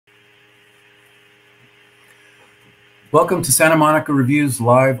Welcome to Santa Monica Review's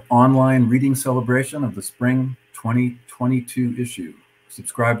live online reading celebration of the spring 2022 issue.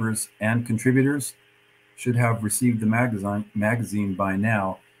 Subscribers and contributors should have received the magazine by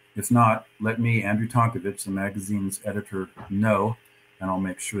now. If not, let me, Andrew Tonkovich, the magazine's editor, know, and I'll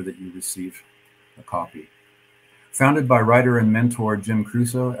make sure that you receive a copy. Founded by writer and mentor Jim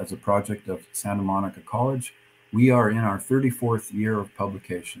Crusoe as a project of Santa Monica College, we are in our 34th year of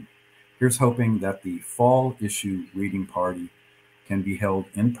publication. Here's hoping that the fall issue reading party can be held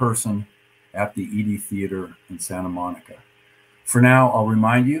in person at the Edie Theater in Santa Monica. For now, I'll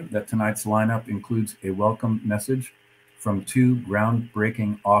remind you that tonight's lineup includes a welcome message from two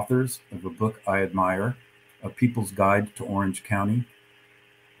groundbreaking authors of a book I admire, A People's Guide to Orange County.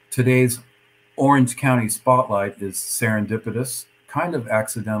 Today's Orange County spotlight is serendipitous, kind of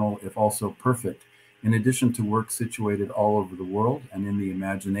accidental, if also perfect. In addition to work situated all over the world and in the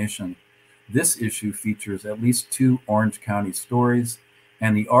imagination, this issue features at least two Orange County stories,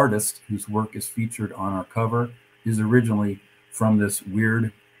 and the artist whose work is featured on our cover is originally from this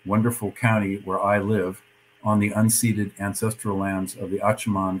weird, wonderful county where I live on the unceded ancestral lands of the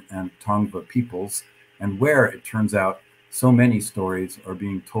Achaman and Tongva peoples, and where, it turns out, so many stories are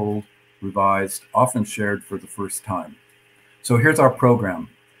being told, revised, often shared for the first time. So here's our program.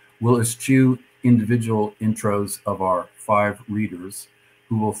 We'll eschew individual intros of our 5 readers,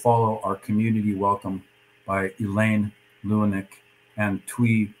 who will follow our community welcome by Elaine Lewinek and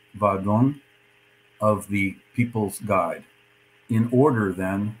Tui Vadon of the People's Guide. In order,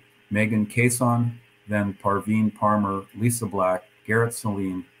 then, Megan Cason, then Parveen Parmer, Lisa Black, Garrett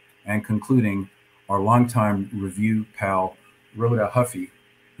Salim, and concluding our longtime review pal, Rhoda Huffy,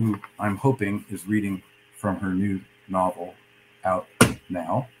 who I'm hoping is reading from her new novel out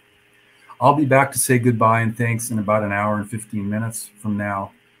now. I'll be back to say goodbye and thanks in about an hour and 15 minutes from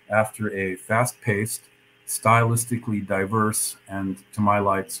now after a fast-paced, stylistically diverse, and to my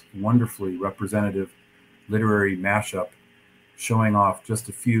lights, wonderfully representative literary mashup showing off just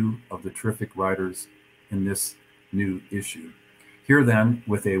a few of the terrific writers in this new issue. Here then,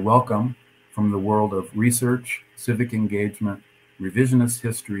 with a welcome from the world of research, civic engagement, revisionist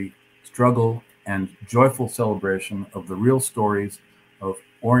history, struggle, and joyful celebration of the real stories of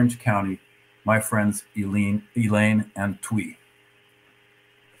Orange County, my friends Elaine and Tui.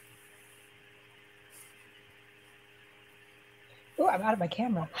 Oh, I'm out of my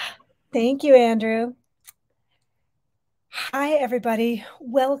camera. Thank you, Andrew. Hi, everybody.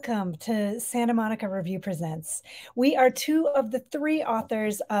 Welcome to Santa Monica Review Presents. We are 2 of the 3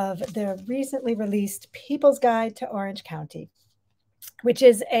 authors of the recently released People's Guide to Orange County, which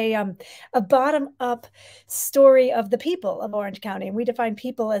is a bottom-up story of the people of Orange County. And we define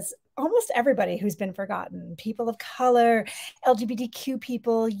people as almost everybody who's been forgotten: people of color, LGBTQ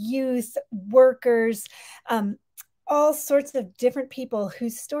people, youth, workers, all sorts of different people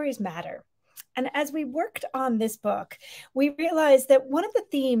whose stories matter. And as we worked on this book, we realized that one of the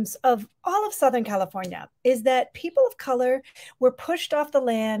themes of all of Southern California is that people of color were pushed off the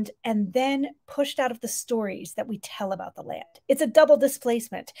land and then pushed out of the stories that we tell about the land. It's a double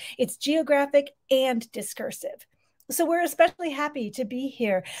displacement. It's geographic and discursive. So we're especially happy to be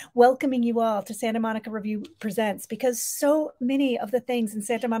here welcoming you all to Santa Monica Review Presents, because so many of the things in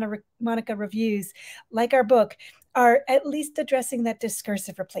Santa Monica Reviews, like our book, are at least addressing that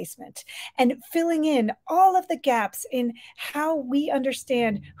discursive replacement and filling in all of the gaps in how we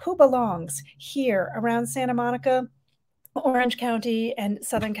understand who belongs here around Santa Monica, Orange County, and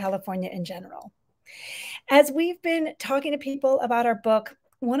Southern California in general. As we've been talking to people about our book,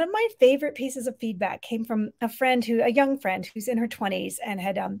 one of my favorite pieces of feedback came from a young friend who's in her 20s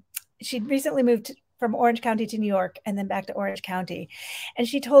and she'd recently moved from Orange County to New York and then back to Orange County. And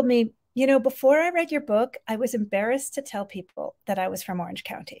she told me, you know, before I read your book, I was embarrassed to tell people that I was from Orange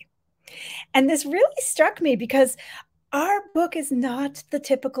County. And this really struck me because our book is not the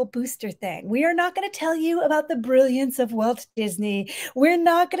typical booster thing. We are not going to tell you about the brilliance of Walt Disney. We're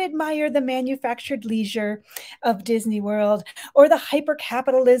not going to admire the manufactured leisure of Disney World or the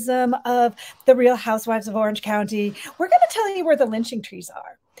hyper-capitalism of the Real Housewives of Orange County. We're going to tell you where the lynching trees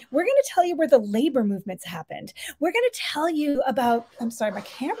are. We're going to tell you where the labor movements happened. We're going to tell you about, I'm sorry, my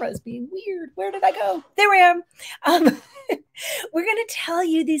camera is being weird. Where did I go? There I am. We're going to tell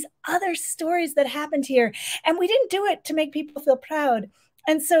you these other stories that happened here. And we didn't do it to make people feel proud.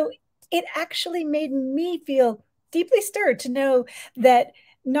 And so it actually made me feel deeply stirred to know that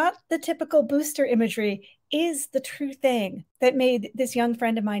not the typical booster imagery is the true thing that made this young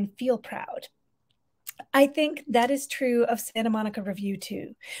friend of mine feel proud. I think that is true of Santa Monica Review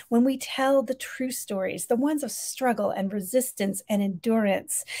too. When we tell the true stories, the ones of struggle and resistance and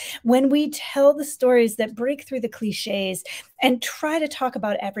endurance, when we tell the stories that break through the cliches and try to talk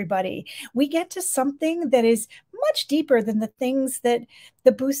about everybody, we get to something that is much deeper than the things that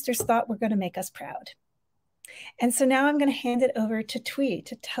the boosters thought were going to make us proud. And so now I'm going to hand it over to Twee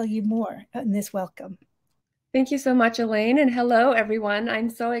to tell you more in this welcome. Thank you so much, Elaine, and hello, everyone. I'm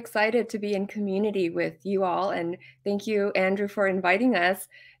so excited to be in community with you all, and thank you, Andrew, for inviting us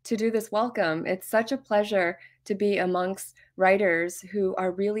to do this welcome. It's such a pleasure to be amongst writers who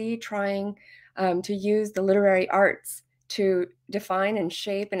are really trying to use the literary arts to define and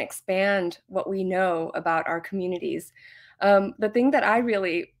shape and expand what we know about our communities. The thing that I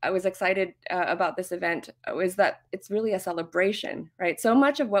was excited about this event was that it's really a celebration, right? So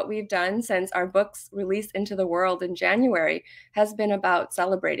much of what we've done since our books released into the world in January has been about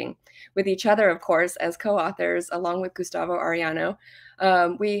celebrating with each other, of course, as co-authors, along with Gustavo Arellano.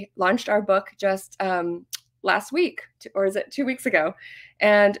 We launched our book just last week, or is it 2 weeks ago?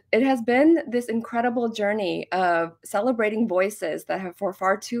 And it has been this incredible journey of celebrating voices that have for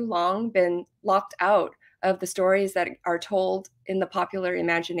far too long been locked out of the stories that are told in the popular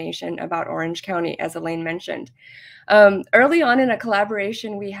imagination about Orange County, as Elaine mentioned. Early on in a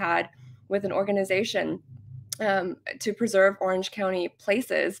collaboration we had with an organization to preserve Orange County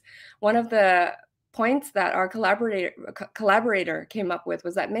places, one of the points that our collaborator came up with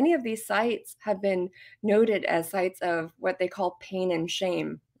was that many of these sites have been noted as sites of what they call pain and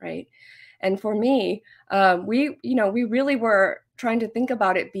shame, right? And for me, we really were trying to think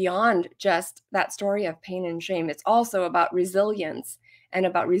about it beyond just that story of pain and shame. It's also about resilience and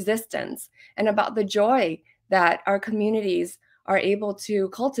about resistance and about the joy that our communities are able to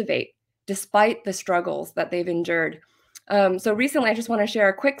cultivate despite the struggles that they've endured. So recently, I just want to share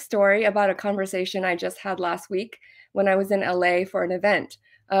a quick story about a conversation I just had last week when I was in LA for an event.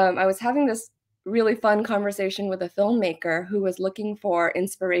 I was having this really fun conversation with a filmmaker who was looking for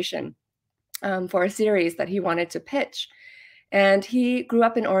inspiration for a series that he wanted to pitch. And he grew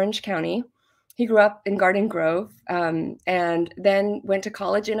up in Orange County. He grew up in Garden Grove and then went to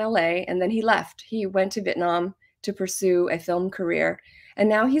college in LA, and then he left. He went to Vietnam to pursue a film career. And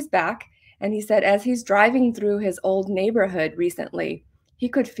now he's back. And he said, as he's driving through his old neighborhood recently, he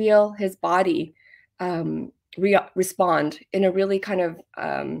could feel his body respond in a really kind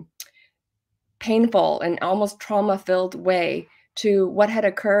of painful and almost trauma-filled way to what had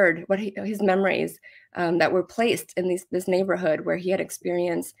occurred, his memories that were placed in this neighborhood where he had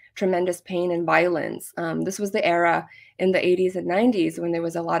experienced tremendous pain and violence. This was the era in the 80s and 90s when there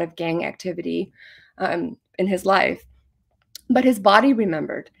was a lot of gang activity in his life. But his body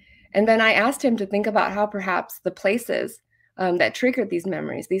remembered. And then I asked him to think about how perhaps the places that triggered these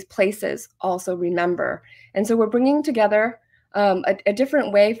memories, these places also remember. And so we're bringing together a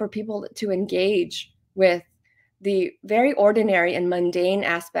different way for people to engage with the very ordinary and mundane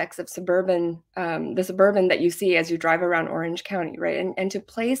aspects of the suburban that you see as you drive around Orange County, right? And to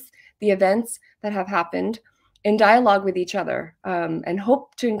place the events that have happened in dialogue with each other and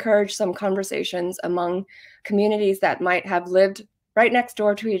hope to encourage some conversations among communities that might have lived right next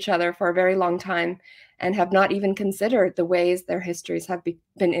door to each other for a very long time and have not even considered the ways their histories have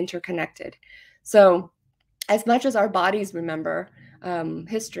been interconnected. So as much as our bodies remember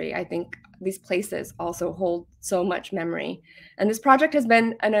history, I think these places also hold so much memory. And this project has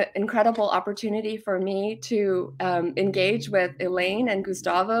been an incredible opportunity for me to engage with Elaine and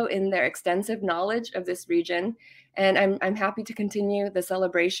Gustavo in their extensive knowledge of this region. And I'm happy to continue the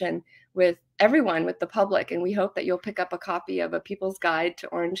celebration with everyone, with the public. And we hope that you'll pick up a copy of A People's Guide to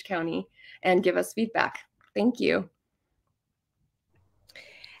Orange County and give us feedback. Thank you.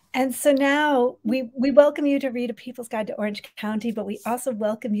 And so now we welcome you to read A People's Guide to Orange County, but we also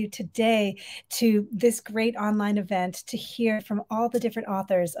welcome you today to this great online event to hear from all the different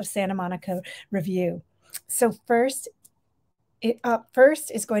authors of Santa Monica Review. So first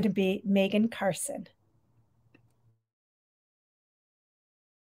is going to be Megan Carson.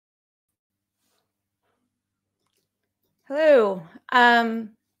 Hello. My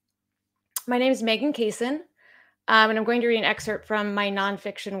name is Megan Carson. And I'm going to read an excerpt from my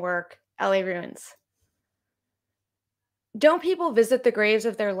nonfiction work, LA Ruins. Don't people visit the graves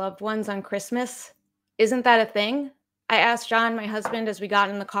of their loved ones on Christmas? Isn't that a thing? I asked John, my husband, as we got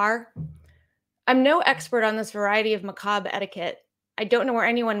in the car. I'm no expert on this variety of macabre etiquette. I don't know where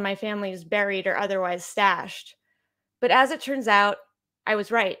anyone in my family is buried or otherwise stashed. But as it turns out, I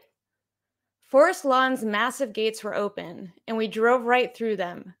was right. Forest Lawn's massive gates were open, and we drove right through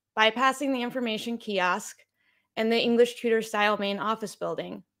them, bypassing the information kiosk and the English Tudor-style main office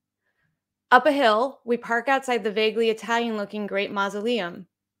building. Up a hill, we park outside the vaguely Italian-looking Great Mausoleum.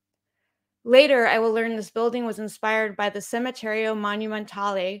 Later, I will learn this building was inspired by the Cementerio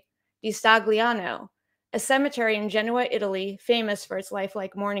Monumentale di Stagliano, a cemetery in Genoa, Italy, famous for its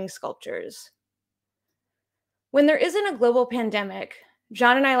lifelike mourning sculptures. When there isn't a global pandemic,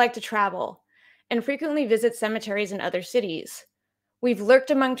 John and I like to travel and frequently visit cemeteries in other cities. We've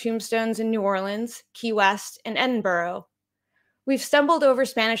lurked among tombstones in New Orleans, Key West, and Edinburgh. We've stumbled over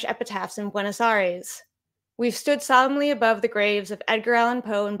Spanish epitaphs in Buenos Aires. We've stood solemnly above the graves of Edgar Allan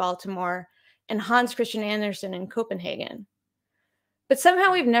Poe in Baltimore and Hans Christian Andersen in Copenhagen. But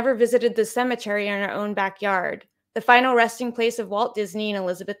somehow we've never visited the cemetery in our own backyard, the final resting place of Walt Disney and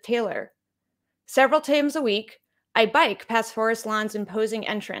Elizabeth Taylor. Several times a week, I bike past Forest Lawn's imposing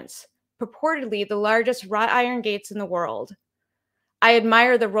entrance, purportedly the largest wrought iron gates in the world. I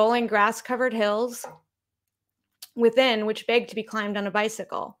admire the rolling grass-covered hills within, which beg to be climbed on a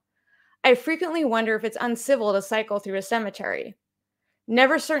bicycle. I frequently wonder if it's uncivil to cycle through a cemetery.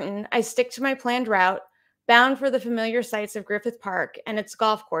 Never certain, I stick to my planned route, bound for the familiar sights of Griffith Park and its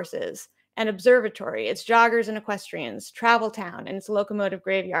golf courses, an observatory, its joggers and equestrians, travel town, and its locomotive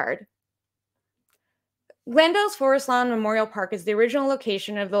graveyard. Glendale's Forest Lawn Memorial Park is the original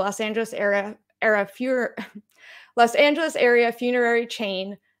location of the Los Angeles area funerary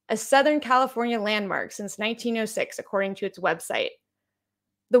chain, a Southern California landmark since 1906, according to its website.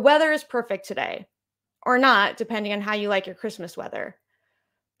 The weather is perfect today, or not, depending on how you like your Christmas weather.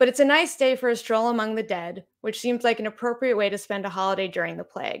 But it's a nice day for a stroll among the dead, which seems like an appropriate way to spend a holiday during the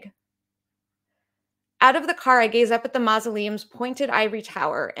plague. Out of the car, I gaze up at the mausoleum's pointed ivory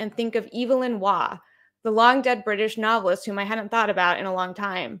tower and think of Evelyn Waugh, the long-dead British novelist whom I hadn't thought about in a long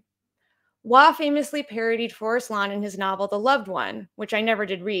time. Waugh famously parodied Forrest Lawn in his novel The Loved One, which I never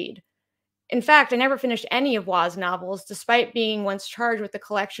did read. In fact, I never finished any of Waugh's novels, despite being once charged with the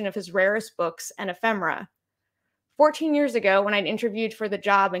collection of his rarest books and ephemera. 14 years ago, when I'd interviewed for the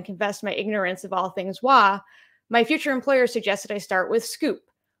job and confessed my ignorance of all things Waugh, my future employer suggested I start with Scoop,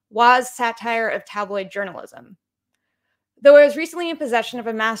 Waugh's satire of tabloid journalism. Though I was recently in possession of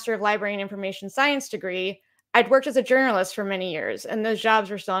a Master of Library and Information Science degree, I'd worked as a journalist for many years, and those jobs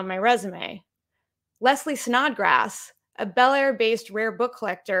were still on my resume. Leslie Snodgrass, a Bel Air-based rare book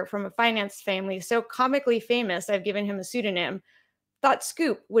collector from a finance family so comically famous I've given him a pseudonym, thought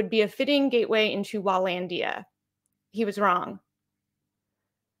Scoop would be a fitting gateway into Waughlandia. He was wrong.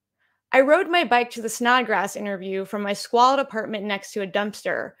 I rode my bike to the Snodgrass interview from my squalid apartment next to a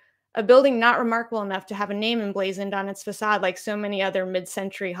dumpster, a building not remarkable enough to have a name emblazoned on its facade like so many other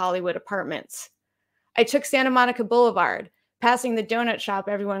mid-century Hollywood apartments. I took Santa Monica Boulevard, passing the donut shop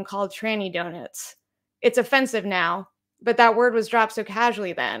everyone called Tranny Donuts. It's offensive now, but that word was dropped so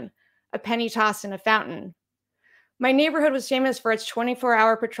casually then, a penny tossed in a fountain. My neighborhood was famous for its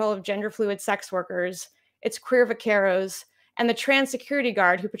 24-hour patrol of gender-fluid sex workers, its queer vaqueros, and the trans security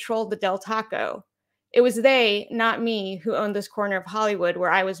guard who patrolled the Del Taco. It was they, not me, who owned this corner of Hollywood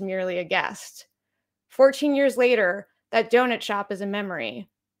where I was merely a guest. 14 years later, that donut shop is a memory.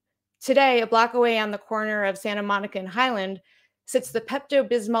 Today, a block away on the corner of Santa Monica and Highland, sits the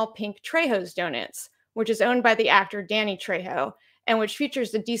Pepto-Bismol Pink Trejo's Donuts, which is owned by the actor Danny Trejo, and which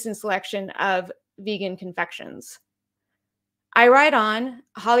features a decent selection of vegan confections. I ride on,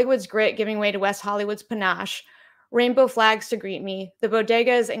 Hollywood's grit giving way to West Hollywood's panache, rainbow flags to greet me, the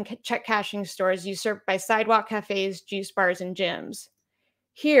bodegas and check cashing stores usurped by sidewalk cafes, juice bars, and gyms.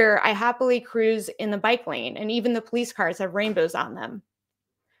 Here, I happily cruise in the bike lane, and even the police cars have rainbows on them.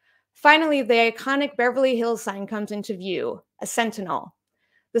 Finally, the iconic Beverly Hills sign comes into view, a sentinel.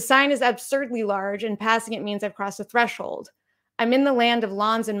 The sign is absurdly large, and passing it means I've crossed a threshold. I'm in the land of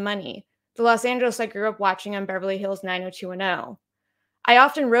lawns and money, the Los Angeles I grew up watching on Beverly Hills 90210. I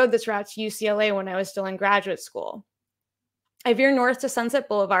often rode this route to UCLA when I was still in graduate school. I veer north to Sunset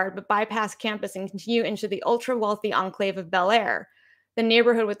Boulevard, but bypass campus and continue into the ultra-wealthy enclave of Bel Air, the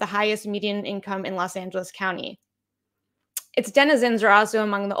neighborhood with the highest median income in Los Angeles County. Its denizens are also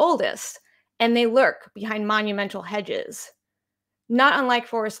among the oldest, and they lurk behind monumental hedges. Not unlike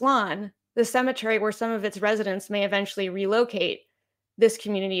Forest Lawn, the cemetery where some of its residents may eventually relocate, this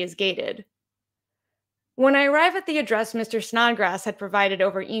community is gated. When I arrive at the address Mr. Snodgrass had provided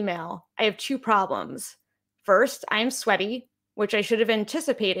over email, I have two problems. First, I am sweaty, which I should have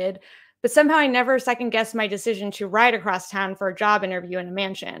anticipated, but somehow I never second-guessed my decision to ride across town for a job interview in a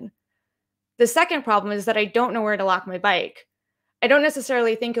mansion. The second problem is that I don't know where to lock my bike. I don't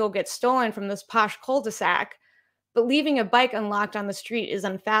necessarily think it will get stolen from this posh cul-de-sac, but leaving a bike unlocked on the street is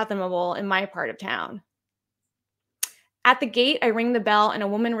unfathomable in my part of town. At the gate, I ring the bell and a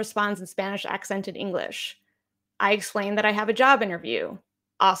woman responds in Spanish accented English. I explain that I have a job interview.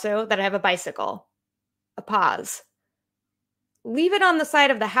 Also, that I have a bicycle. A pause. Leave it on the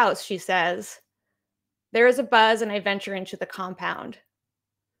side of the house, she says. There is a buzz, and I venture into the compound.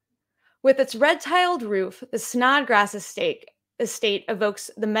 With its red-tiled roof, the Snodgrass estate evokes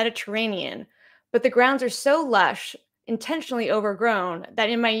the Mediterranean, but the grounds are so lush, intentionally overgrown, that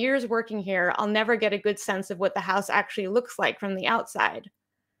in my years working here, I'll never get a good sense of what the house actually looks like from the outside.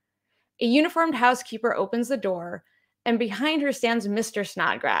 A uniformed housekeeper opens the door, and behind her stands Mr.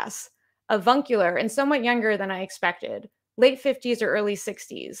 Snodgrass, avuncular and somewhat younger than I expected, late 50s or early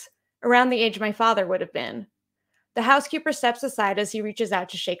 60s, around the age my father would have been. The housekeeper steps aside as he reaches out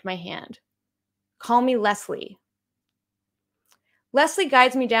to shake my hand. Call me Leslie. Leslie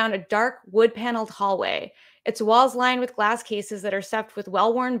guides me down a dark, wood-paneled hallway, its walls lined with glass cases that are stuffed with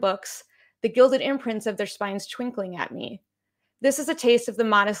well-worn books, the gilded imprints of their spines twinkling at me. This is a taste of the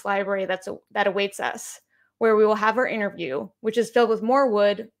modest library that awaits us, where we will have our interview, which is filled with more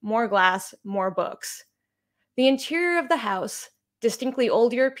wood, more glass, more books. The interior of the house, distinctly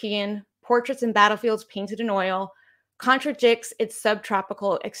old European, portraits and battlefields painted in oil, contradicts its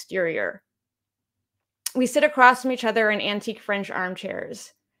subtropical exterior. We sit across from each other in antique French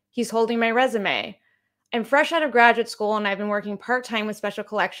armchairs. He's holding my resume. I'm fresh out of graduate school, and I've been working part-time with special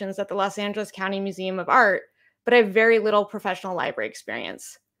collections at the Los Angeles County Museum of Art, but I have very little professional library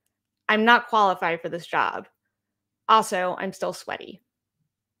experience. I'm not qualified for this job. Also, I'm still sweaty.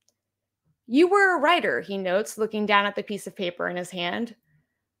 You were a writer, he notes, looking down at the piece of paper in his hand.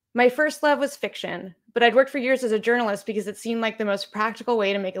 My first love was fiction, but I'd worked for years as a journalist because it seemed like the most practical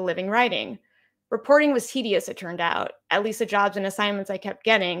way to make a living writing. Reporting was tedious, it turned out, at least the jobs and assignments I kept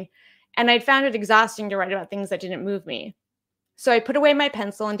getting, and I'd found it exhausting to write about things that didn't move me. So I put away my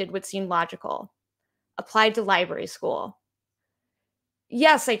pencil and did what seemed logical. Applied to library school.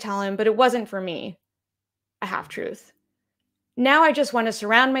 Yes, I tell him, but it wasn't for me. A half-truth. Now I just want to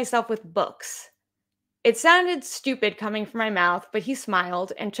surround myself with books. It sounded stupid coming from my mouth, but he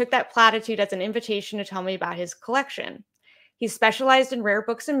smiled and took that platitude as an invitation to tell me about his collection. He specialized in rare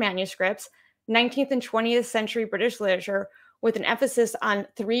books and manuscripts, 19th and 20th century British literature, with an emphasis on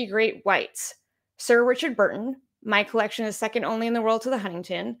three great whites: Sir Richard Burton, my collection is second only in the world to the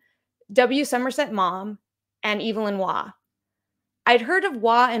Huntington, W. Somerset Maugham, and Evelyn Waugh. I'd heard of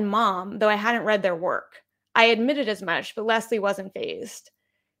Waugh and Maugham, though I hadn't read their work. I admitted as much, but Leslie wasn't fazed.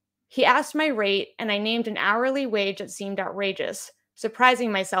 He asked my rate, and I named an hourly wage that seemed outrageous,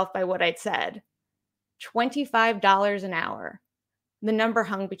 surprising myself by what I'd said. $25 an hour. The number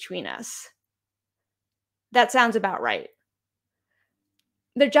hung between us. That sounds about right.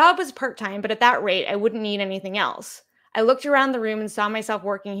 The job was part-time, but at that rate, I wouldn't need anything else. I looked around the room and saw myself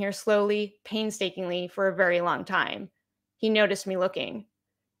working here slowly, painstakingly, for a very long time. He noticed me looking.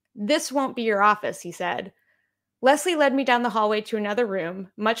 This won't be your office, he said. Leslie led me down the hallway to another room,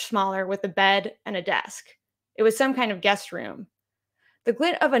 much smaller, with a bed and a desk. It was some kind of guest room. The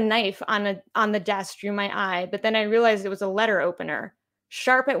glint of a knife on the desk drew my eye, but then I realized it was a letter opener,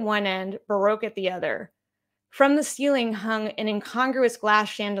 sharp at one end, baroque at the other. From the ceiling hung an incongruous glass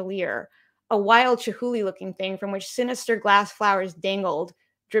chandelier, a wild chihuly-looking thing from which sinister glass flowers dangled,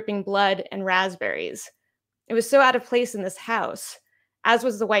 dripping blood and raspberries. It was so out of place in this house, as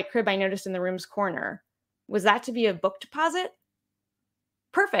was the white crib I noticed in the room's corner. Was that to be a book deposit?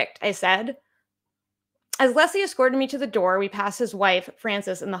 Perfect, I said. As Leslie escorted me to the door, we passed his wife,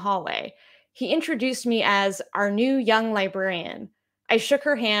 Frances, in the hallway. He introduced me as our new young librarian. I shook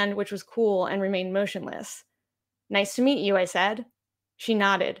her hand, which was cool, and remained motionless. Nice to meet you, I said. She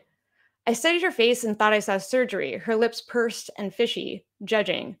nodded. I studied her face and thought I saw surgery, her lips pursed and fishy,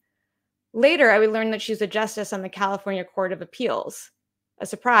 judging. Later, I would learn that she was a justice on the California Court of Appeals. A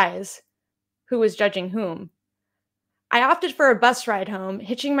surprise. Who was judging whom? I opted for a bus ride home,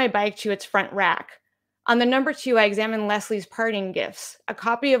 hitching my bike to its front rack. On the number 2, I examined Leslie's parting gifts, a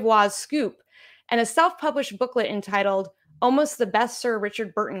copy of Waugh's Scoop, and a self-published booklet entitled Almost the Best Sir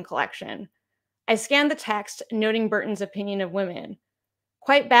Richard Burton Collection. I scanned the text, noting Burton's opinion of women.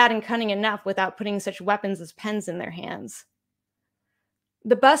 Quite bad and cunning enough without putting such weapons as pens in their hands.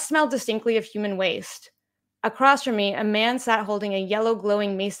 The bus smelled distinctly of human waste. Across from me, a man sat holding a yellow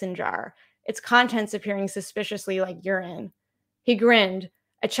glowing mason jar, its contents appearing suspiciously like urine. He grinned,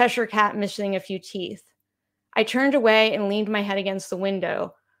 a Cheshire cat missing a few teeth. I turned away and leaned my head against the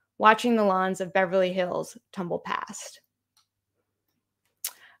window, watching the lawns of Beverly Hills tumble past.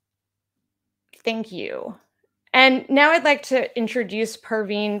 Thank you. And now I'd like to introduce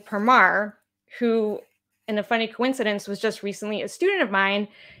Parveen Parmar, who, in a funny coincidence, was just recently a student of mine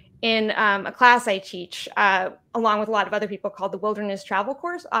in a class I teach, along with a lot of other people, called the Wilderness Travel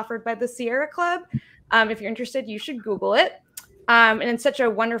Course, offered by the Sierra Club. If you're interested, you should Google it. And it's such a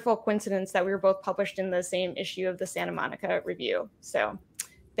wonderful coincidence that we were both published in the same issue of the Santa Monica Review. So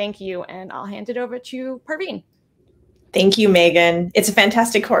thank you, and I'll hand it over to Parveen. Thank you, Megan. It's a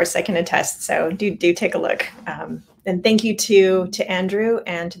fantastic course, I can attest, so do take a look. And thank you to Andrew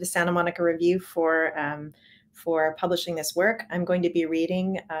and to the Santa Monica Review for publishing this work. I'm going to be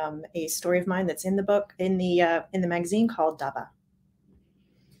reading a story of mine that's in the book, in the magazine, called Daba.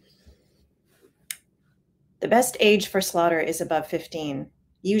 The best age for slaughter is above 15.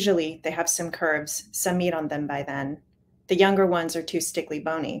 Usually they have some curves, some meat on them by then. The younger ones are too stickly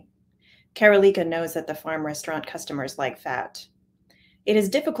bony. Karolika knows that the farm restaurant customers like fat. It is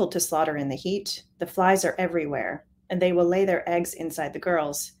difficult to slaughter in the heat. The flies are everywhere, and they will lay their eggs inside the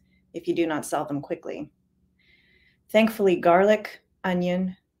girls if you do not sell them quickly. Thankfully, garlic,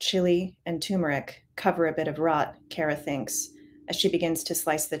 onion, chili, and turmeric cover a bit of rot, Kara thinks, as she begins to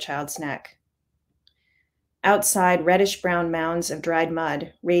slice the child's neck. Outside, reddish-brown mounds of dried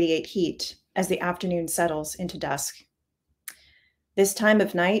mud radiate heat as the afternoon settles into dusk. This time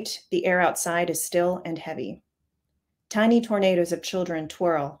of night, the air outside is still and heavy. Tiny tornadoes of children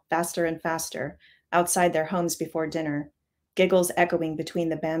twirl faster and faster outside their homes before dinner, giggles echoing between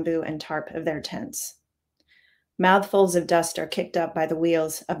the bamboo and tarp of their tents. Mouthfuls of dust are kicked up by the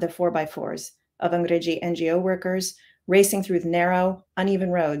wheels of the 4x4s of Angrezi NGO workers racing through the narrow,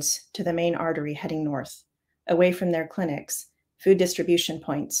 uneven roads to the main artery heading north, away from their clinics, food distribution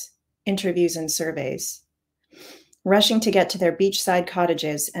points, interviews and surveys. Rushing to get to their beachside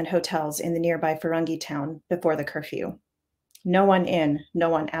cottages and hotels in the nearby Farangi town before the curfew. No one in, no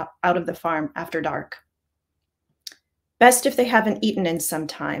one out of the farm after dark. Best if they haven't eaten in some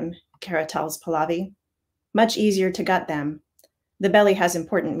time, Kara tells Pallavi. Much easier to gut them. The belly has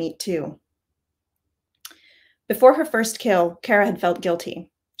important meat too. Before her first kill, Kara had felt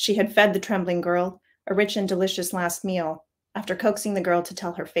guilty. She had fed the trembling girl a rich and delicious last meal after coaxing the girl to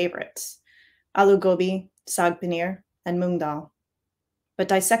tell her favorites. Aloo gobi, saag paneer, and moong dal. But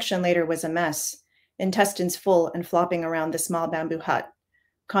dissection later was a mess, intestines full and flopping around the small bamboo hut,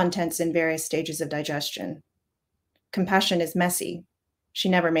 contents in various stages of digestion. Compassion is messy. She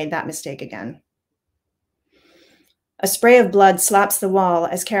never made that mistake again. A spray of blood slaps the wall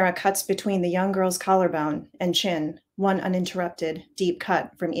as Kara cuts between the young girl's collarbone and chin, one uninterrupted, deep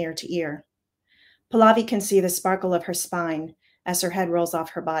cut from ear to ear. Pallavi can see the sparkle of her spine as her head rolls off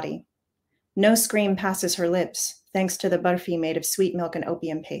her body. No scream passes her lips, thanks to the barfi made of sweet milk and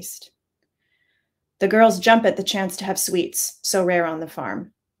opium paste. The girls jump at the chance to have sweets, so rare on the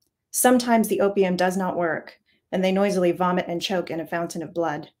farm. Sometimes the opium does not work, and they noisily vomit and choke in a fountain of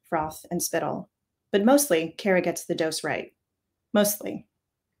blood, froth, and spittle. But mostly, Kara gets the dose right. Mostly.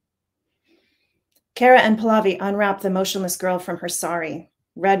 Kara and Pallavi unwrap the motionless girl from her sari,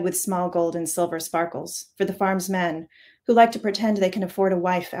 red with small gold and silver sparkles, for the farm's men, who like to pretend they can afford a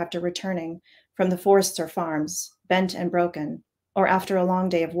wife after returning from the forests or farms, bent and broken, or after a long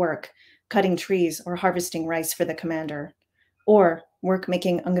day of work, cutting trees or harvesting rice for the commander, or work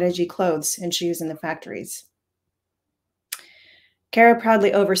making Angrezi clothes and shoes in the factories. Kara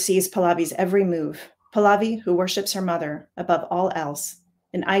proudly oversees Pallavi's every move, Pallavi, who worships her mother above all else,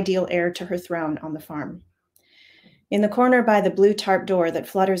 an ideal heir to her throne on the farm. In the corner by the blue tarp door that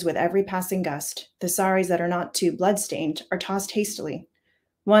flutters with every passing gust, the saris that are not too blood-stained are tossed hastily,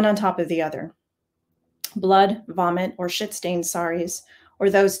 one on top of the other. Blood, vomit, or shit-stained saris, or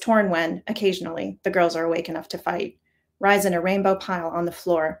those torn when, occasionally, the girls are awake enough to fight, rise in a rainbow pile on the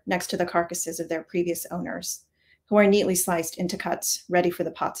floor next to the carcasses of their previous owners, who are neatly sliced into cuts, ready for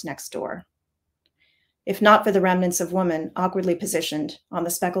the pots next door. If not for the remnants of women awkwardly positioned on the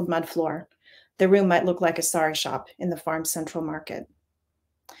speckled mud floor, the room might look like a sari shop in the farm's central market.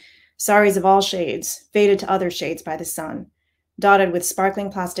 Saris of all shades, faded to other shades by the sun, dotted with sparkling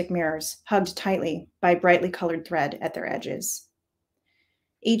plastic mirrors, hugged tightly by brightly colored thread at their edges.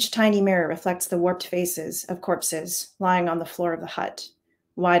 Each tiny mirror reflects the warped faces of corpses lying on the floor of the hut,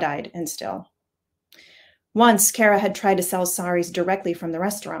 wide-eyed and still. Once, Kara had tried to sell saris directly from the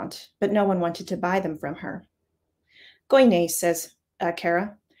restaurant, but no one wanted to buy them from her. Goine, says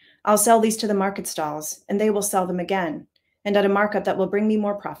Kara, I'll sell these to the market stalls, and they will sell them again, and at a markup that will bring me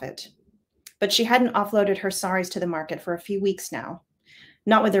more profit. But she hadn't offloaded her saris to the market for a few weeks now,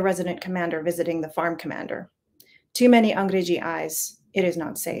 not with the resident commander visiting the farm commander. Too many Angrezi eyes, it is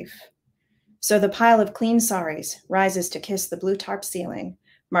not safe. So the pile of clean saris rises to kiss the blue tarp ceiling,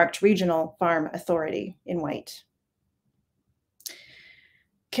 marked Regional Farm Authority in white.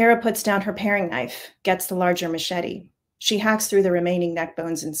 Kara puts down her paring knife, gets the larger machete. She hacks through the remaining neck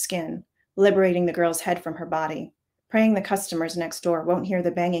bones and skin, liberating the girl's head from her body, praying the customers next door won't hear the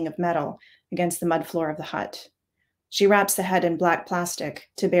banging of metal against the mud floor of the hut. She wraps the head in black plastic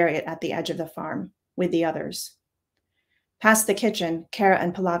to bury it at the edge of the farm with the others. Past the kitchen, Kara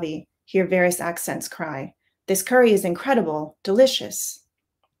and Pallavi hear various accents cry, "This curry is incredible, delicious."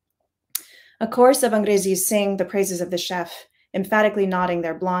 A chorus of Angrezis sing the praises of the chef, emphatically nodding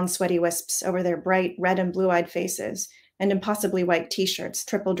their blonde, sweaty wisps over their bright red and blue-eyed faces and impossibly white t-shirts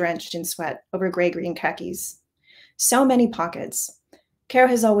triple drenched in sweat over gray-green khakis. So many pockets. Kara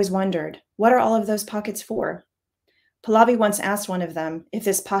has always wondered, what are all of those pockets for? Pallavi once asked one of them if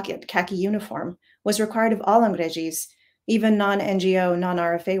this pocket khaki uniform was required of all Angrezis, even non-NGO,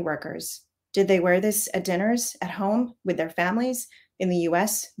 non-RFA workers. Did they wear this at dinners, at home, with their families, in the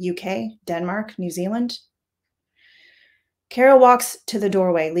US, UK, Denmark, New Zealand? Kara walks to the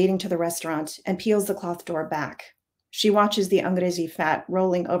doorway leading to the restaurant and peels the cloth door back. She watches the Angrezi fat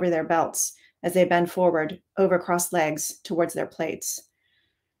rolling over their belts as they bend forward, over crossed legs, towards their plates.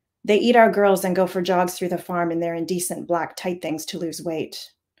 They eat our girls and go for jogs through the farm in their indecent black tight things to lose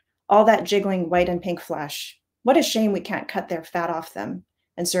weight. All that jiggling white and pink flesh. What a shame we can't cut their fat off them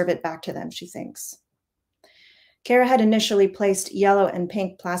and serve it back to them, she thinks. Kara had initially placed yellow and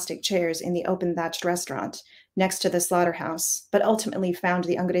pink plastic chairs in the open thatched restaurant next to the slaughterhouse, but ultimately found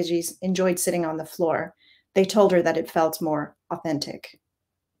the Angrezis enjoyed sitting on the floor. They told her that it felt more authentic.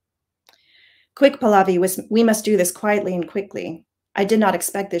 Quick, Pallavi, we must do this quietly and quickly. I did not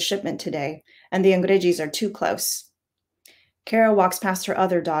expect this shipment today, and the Angrezis are too close. Kara walks past her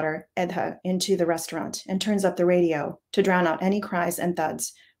other daughter, Edha, into the restaurant and turns up the radio to drown out any cries and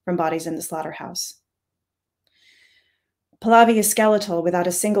thuds from bodies in the slaughterhouse. Pallavi is skeletal without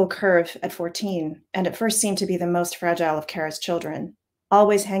a single curve at 14, and at first seemed to be the most fragile of Kara's children,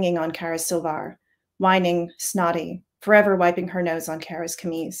 always hanging on Kara's silvar, whining, snotty, forever wiping her nose on Kara's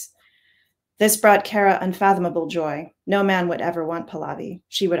camise. This brought Kara unfathomable joy. No man would ever want Pallavi.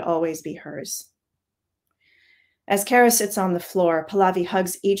 She would always be hers. As Kara sits on the floor, Pallavi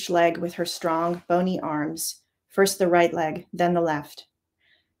hugs each leg with her strong, bony arms, first the right leg, then the left.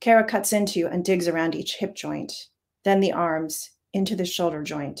 Kara cuts into and digs around each hip joint, then the arms, into the shoulder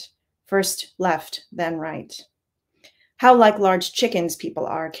joint, first left, then right. How like large chickens people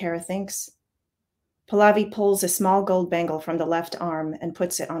are, Kara thinks. Pallavi pulls a small gold bangle from the left arm and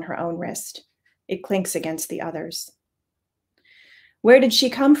puts it on her own wrist. It clinks against the others. Where did she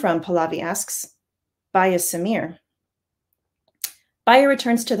come from, Pallavi asks. Baya Samir. Baya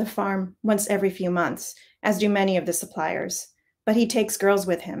returns to the farm once every few months, as do many of the suppliers, but he takes girls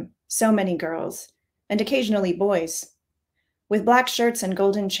with him, so many girls, and occasionally boys. With black shirts and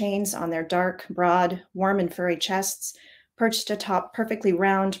golden chains on their dark, broad, warm and furry chests, perched atop perfectly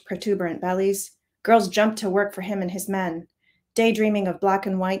round, protuberant bellies, girls jump to work for him and his men, daydreaming of black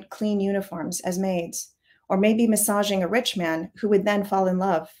and white clean uniforms as maids, or maybe massaging a rich man who would then fall in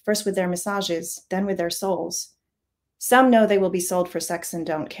love, first with their massages, then with their souls. Some know they will be sold for sex and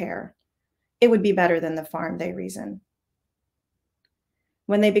don't care. It would be better than the farm, they reason.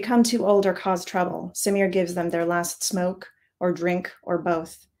 When they become too old or cause trouble, Samir gives them their last smoke or drink or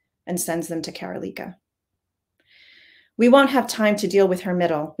both and sends them to Karolika. We won't have time to deal with her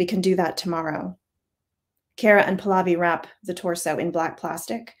middle. We can do that tomorrow. Kara and Pallavi wrap the torso in black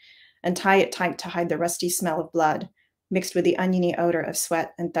plastic and tie it tight to hide the rusty smell of blood, mixed with the oniony odor of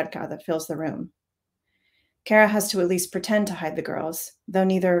sweat and tadka that fills the room. Kara has to at least pretend to hide the girls,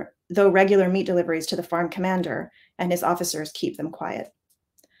 though regular meat deliveries to the farm commander and his officers keep them quiet.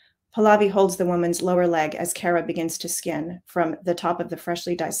 Pallavi holds the woman's lower leg as Kara begins to skin from the top of the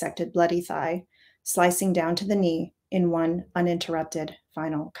freshly dissected bloody thigh, slicing down to the knee in one uninterrupted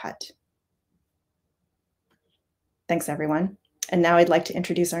final cut. Thanks, everyone. And now I'd like to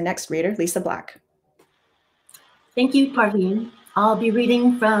introduce our next reader, Lisa Black. Thank you, Parveen. I'll be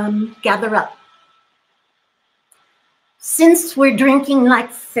reading from Gather Up. Since we're drinking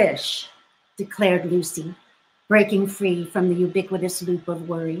like fish, declared Lucy, breaking free from the ubiquitous loop of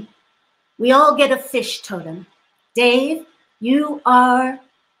worry, we all get a fish totem. Dave, you are,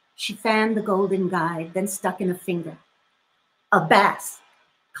 she fanned the golden guide, then stuck in a finger. A bass,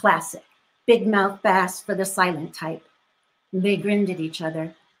 classic, big mouth bass for the silent type. They grinned at each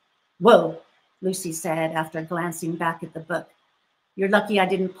other. Whoa, Lucy said after glancing back at the book. You're lucky I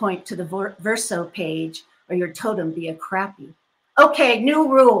didn't point to the verso page or your totem be a crappie. Okay,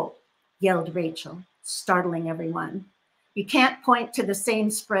 new rule, yelled Rachel, startling everyone. You can't point to the same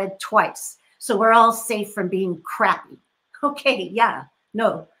spread twice, so we're all safe from being crappy. Okay, yeah,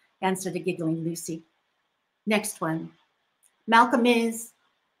 no, answered a giggling Lucy. Next one. Malcolm is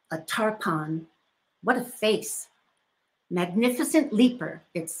a tarpon. What a face. Magnificent leaper,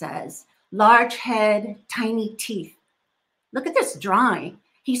 it says. Large head, tiny teeth. Look at this drawing.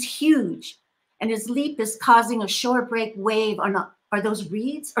 He's huge. and his leap is causing a shore break wave on are those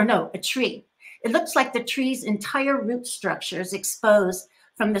reeds? Or no, a tree. It looks like the tree's entire root structure is exposed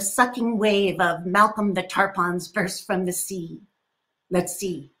from the sucking wave of Malcolm the Tarpon's burst from the sea. Let's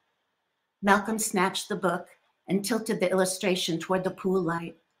see. Malcolm snatched the book and tilted the illustration toward the pool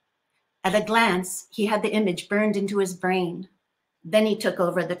light. At a glance, he had the image burned into his brain. Then he took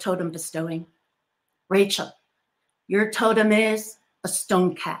over the totem bestowing. Rachel, your totem is a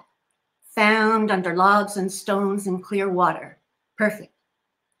stone cat, found under logs and stones in clear water. Perfect.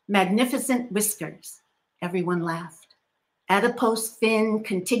 Magnificent whiskers. Everyone laughed. Adipose fin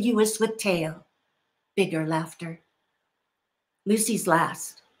contiguous with tail. Bigger laughter. Lucy's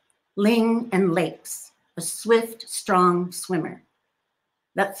last. Ling and lakes. A swift, strong swimmer.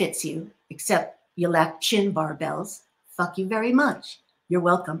 That fits you, except you lack chin barbells. Fuck you very much. You're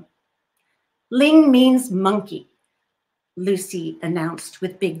welcome. Ling means monkey, Lucy announced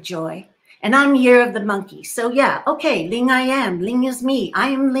with big joy. And I'm year of the monkey. So yeah, okay, Ling I am. Ling is me. I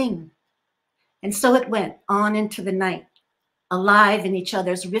am Ling. And so it went on into the night, alive in each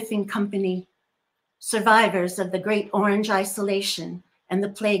other's riffing company, survivors of the great orange isolation and the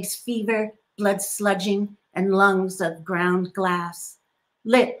plague's fever, blood sludging, and lungs of ground glass,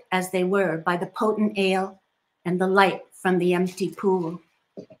 lit as they were by the potent ale and the light from the empty pool.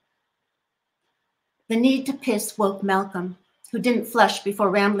 The need to piss woke Malcolm, who didn't flush before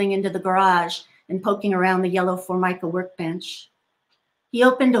rambling into the garage and poking around the yellow Formica workbench. He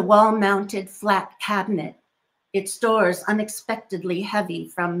opened a wall-mounted flat cabinet, its doors unexpectedly heavy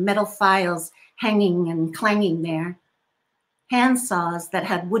from metal files hanging and clanging there. Hand saws that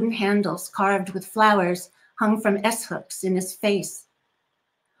had wooden handles carved with flowers hung from S-hooks in his face.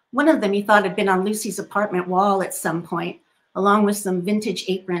 One of them he thought had been on Lucy's apartment wall at some point, along with some vintage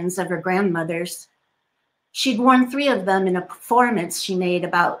aprons of her grandmother's. She'd worn 3 of them in a performance she made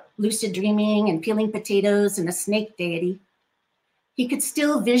about lucid dreaming and peeling potatoes and a snake deity. He could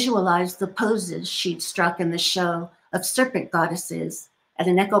still visualize the poses she'd struck in the show of serpent goddesses at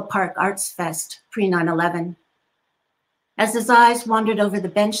an Echo Park Arts Fest pre-9/11. As his eyes wandered over the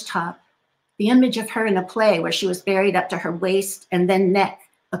bench top, the image of her in a play where she was buried up to her waist and then neck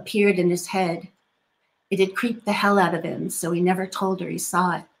appeared in his head. It had creeped the hell out of him, so he never told her he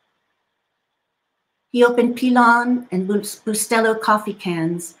saw it. He opened Pilon and Bustelo coffee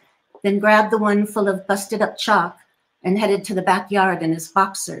cans, then grabbed the one full of busted up chalk and headed to the backyard in his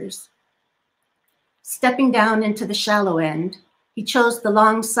boxers. Stepping down into the shallow end, he chose the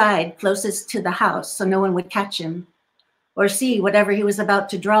long side closest to the house so no one would catch him or see whatever he was about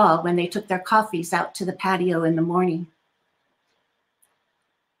to draw when they took their coffees out to the patio in the morning.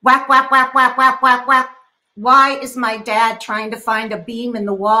 Whack, whack, whack, whack, whack, whack, whack. Why is my dad trying to find a beam in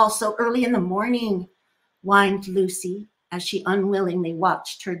the wall so early in the morning? Whined Lucy as she unwillingly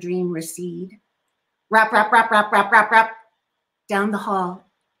watched her dream recede. Rap, rap, rap, rap, rap, rap, rap. Down the hall,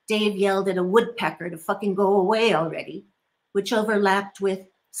 Dave yelled at a woodpecker to fucking go away already, which overlapped with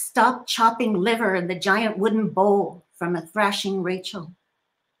stop chopping liver in the giant wooden bowl from a thrashing Rachel.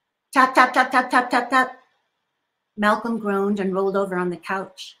 Tap, tap, tap, tap, tap, tap, tap. Malcolm groaned and rolled over on the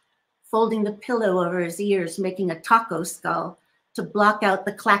couch, folding the pillow over his ears, making a taco skull to block out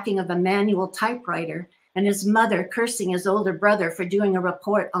the clacking of a manual typewriter and his mother cursing his older brother for doing a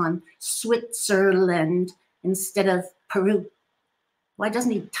report on Switzerland instead of Peru. Why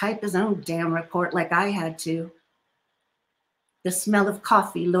doesn't he type his own damn report like I had to? The smell of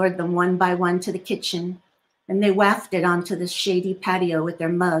coffee lured them one by one to the kitchen, and they wafted onto the shady patio with their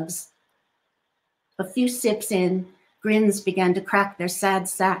mugs. A few sips in, grins began to crack their sad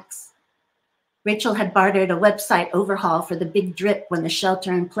sacks. Rachel had bartered a website overhaul for the big drip when the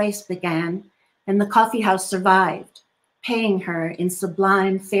shelter-in-place began, and the coffee house survived, paying her in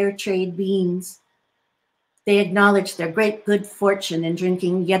sublime fair trade beans. They acknowledged their great good fortune in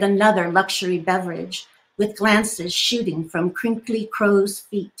drinking yet another luxury beverage, with glances shooting from crinkly crow's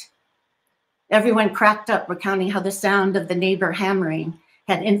feet. Everyone cracked up, recounting how the sound of the neighbor hammering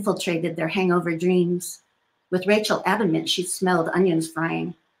had infiltrated their hangover dreams, with Rachel adamant she smelled onions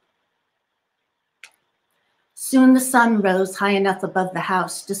frying. Soon the sun rose high enough above the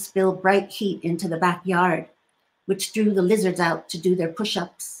house to spill bright heat into the backyard, which drew the lizards out to do their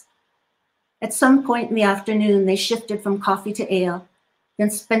push-ups. At some point in the afternoon, they shifted from coffee to ale, then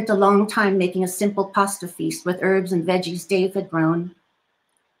spent a long time making a simple pasta feast with herbs and veggies Dave had grown.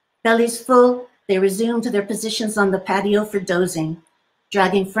 Bellies full, they resumed to their positions on the patio for dozing,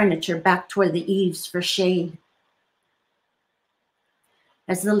 dragging furniture back toward the eaves for shade.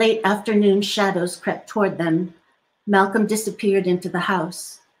 As the late afternoon shadows crept toward them, Malcolm disappeared into the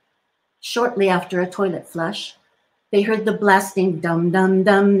house. Shortly after a toilet flush, They heard the blasting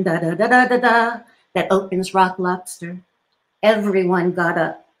dum-dum-dum, da-da-da-da-da-da that opens Rock Lobster. Everyone got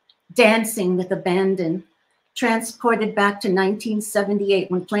up, dancing with abandon, transported back to 1978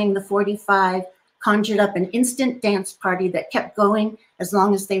 when playing the 45 conjured up an instant dance party that kept going as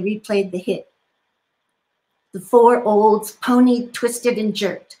long as they replayed the hit. The four olds ponied, twisted, and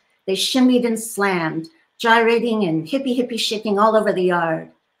jerked. They shimmied and slammed, gyrating and hippie shaking all over the yard,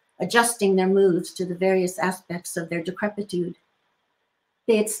 adjusting their moves to the various aspects of their decrepitude.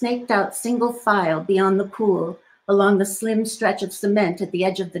 They had snaked out single file beyond the pool along the slim stretch of cement at the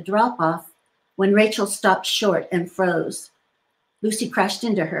edge of the drop-off when Rachel stopped short and froze. Lucy crashed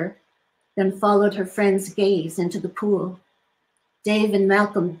into her, then followed her friend's gaze into the pool. Dave and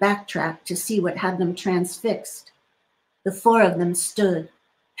Malcolm backtracked to see what had them transfixed. The four of them stood,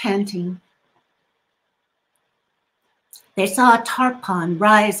 panting. They saw a tarpon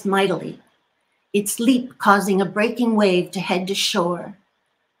rise mightily, its leap causing a breaking wave to head to shore.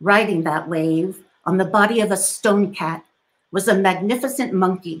 Riding that wave, on the body of a stone cat, was a magnificent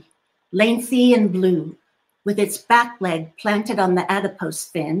monkey, lengthy and blue, with its back leg planted on the adipose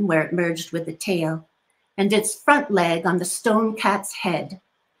fin where it merged with the tail, and its front leg on the stone cat's head,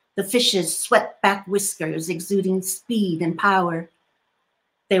 the fish's swept-back whiskers exuding speed and power.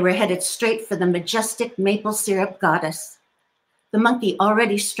 They were headed straight for the majestic maple syrup goddess. The monkey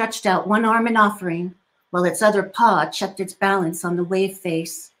already stretched out one arm in offering, while its other paw checked its balance on the wave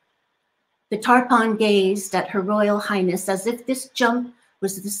face. The tarpon gazed at Her Royal Highness as if this jump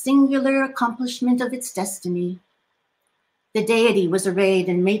was the singular accomplishment of its destiny. The deity was arrayed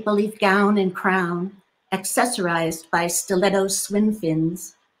in maple leaf gown and crown, accessorized by stiletto swim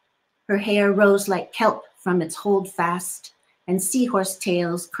fins. Her hair rose like kelp from its holdfast, and seahorse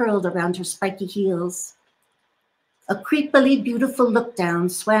tails curled around her spiky heels. A creepily beautiful look-down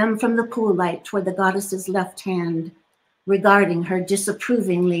swam from the pool light toward the goddess's left hand, regarding her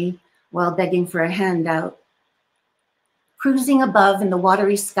disapprovingly while begging for a handout. Cruising above in the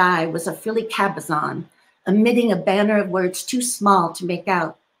watery sky was a frilly cabezon, emitting a banner of words too small to make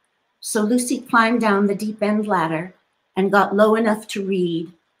out. So Lucy climbed down the deep-end ladder and got low enough to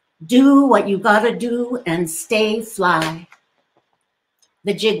read, "Do what you gotta do and stay fly."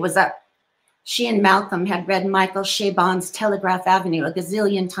 The jig was up. She and Malcolm had read Michael Chabon's Telegraph Avenue a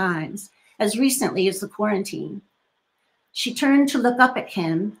gazillion times, as recently as the quarantine. She turned to look up at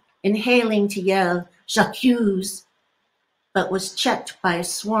him, inhaling to yell, "J'accuse," but was checked by a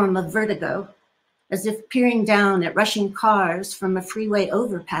swarm of vertigo, as if peering down at rushing cars from a freeway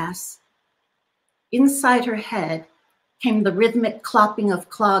overpass. Inside her head came the rhythmic clopping of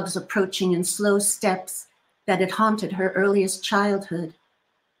clogs approaching in slow steps that had haunted her earliest childhood.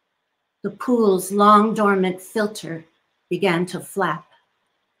 The pool's long dormant filter began to flap.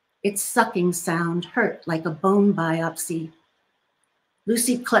 Its sucking sound hurt like a bone biopsy.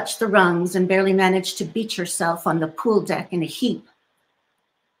 Lucy clutched the rungs and barely managed to beach herself on the pool deck in a heap.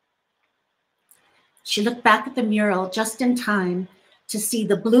 She looked back at the mural just in time to see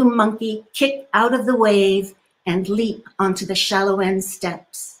the blue monkey kick out of the wave and leap onto the shallow end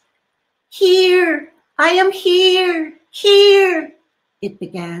steps. "Here, I am here, here," it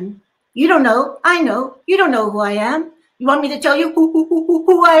began. "You don't know, I know, you don't know who I am. You want me to tell you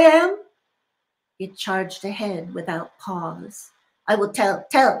who I am?" It charged ahead without pause. "I will tell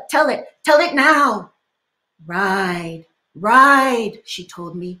it now." "Ride, ride," she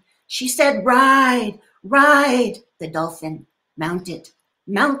told me. She said, "Ride, ride the dolphin, mount it,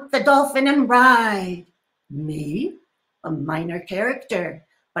 mount the dolphin and ride." Me? A minor character,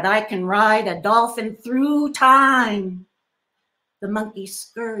 but I can ride a dolphin through time. The monkey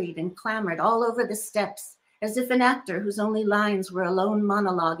scurried and clamored all over the steps, as if an actor whose only lines were a lone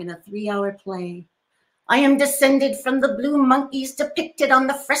monologue in a 3-hour play. "I am descended from the blue monkeys depicted on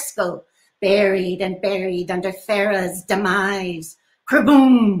the fresco, buried and buried under Thera's demise.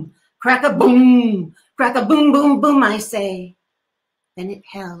 Kerboom, crack-a-boom, crack-a-boom, boom, boom, I say." Then it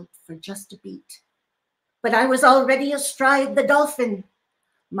held for just a beat. But I was already astride the dolphin.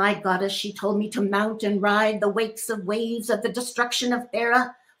 My goddess, she told me to mount and ride the wakes of waves of the destruction of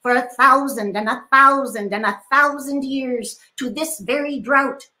Thera for 1,000 and 1,000 and 1,000 years, to this very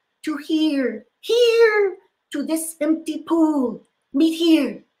drought, to here, to this empty pool. Meet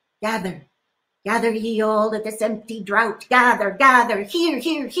here, gather, gather ye all at this empty drought, gather, gather,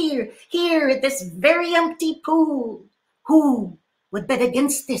 here at this very empty pool. Who would bet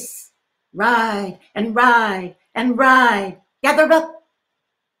against this? Ride and ride and ride, gather up.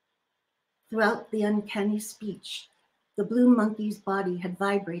 Throughout the uncanny speech, the blue monkey's body had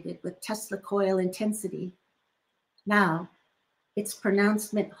vibrated with Tesla coil intensity. Now, its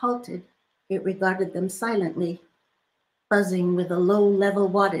pronouncement halted, it regarded them silently. buzzing with a low-level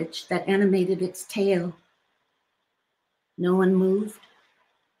wattage that animated its tail. No one moved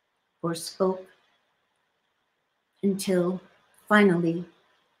or spoke until, finally,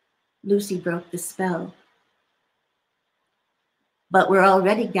 Lucy broke the spell. But we're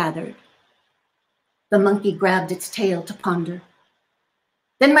already gathered. The monkey grabbed its tail to ponder.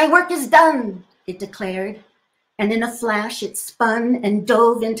 Then my work is done, it declared, and in a flash it spun and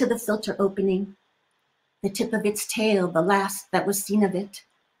dove into the filter opening, the tip of its tail the last that was seen of it.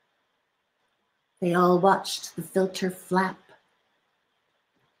 They all watched the filter flap.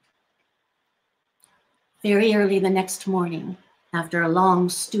 Very early the next morning, after a long,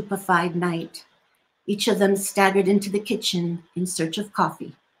 stupefied night, each of them staggered into the kitchen in search of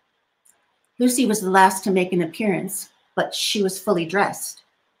coffee. Lucy was the last to make an appearance, but she was fully dressed.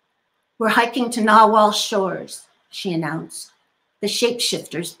 We're hiking to Narwhal Shores, she announced, the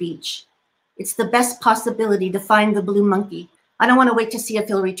Shapeshifters Beach. It's the best possibility to find the blue monkey. I don't want to wait to see if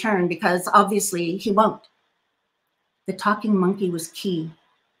he'll return because obviously he won't. The talking monkey was key.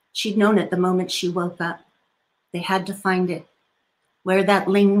 She'd known it the moment she woke up. They had to find it. Where that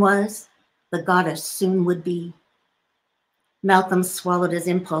ling was, the goddess soon would be. Malcolm swallowed his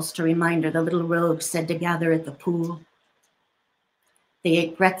impulse to remind her the little rogue said to gather at the pool. They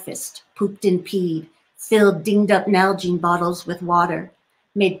ate breakfast, pooped and peed, filled dinged-up Nalgene bottles with water,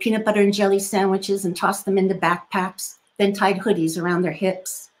 made peanut butter and jelly sandwiches and tossed them into backpacks, then tied hoodies around their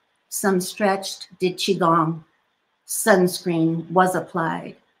hips. Some stretched, did qigong. Sunscreen was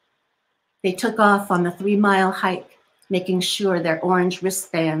applied. They took off on the 3-mile hike, making sure their orange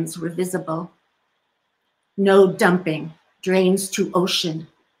wristbands were visible. No dumping, drains to ocean,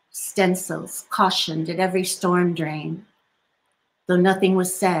 stencils cautioned at every storm drain. Though nothing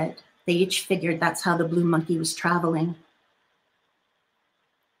was said, they each figured that's how the blue monkey was traveling.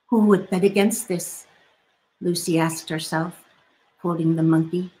 Who would bet against this? Lucy asked herself, quoting the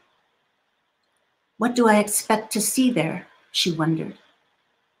monkey. What do I expect to see there? She wondered.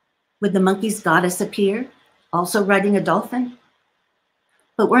 Would the monkey's goddess appear, also riding a dolphin?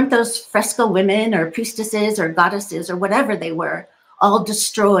 But weren't those fresco women or priestesses or goddesses or whatever they were all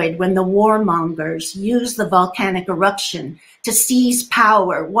destroyed when the warmongers used the volcanic eruption to seize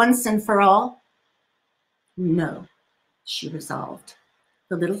power once and for all? No, she resolved.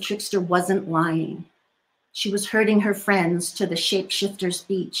 The little trickster wasn't lying. She was herding her friends to the Shapeshifters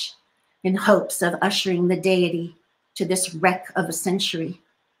Beach in hopes of ushering the deity to this wreck of a century.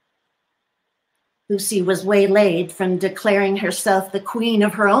 Lucy was waylaid from declaring herself the queen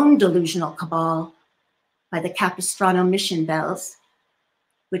of her own delusional cabal by the Capistrano mission bells,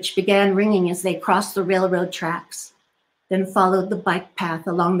 which began ringing as they crossed the railroad tracks, then followed the bike path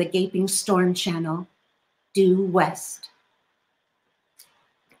along the gaping storm channel, due west.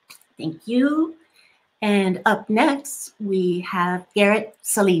 Thank you. And up next, we have Garrett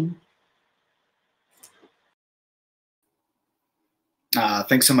Salim.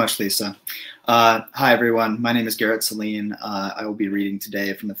 Thanks so much, Lisa. Hi, everyone. My name is Garrett Saline. I will be reading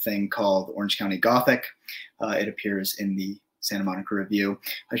today from a thing called Orange County Gothic. It appears in the Santa Monica Review.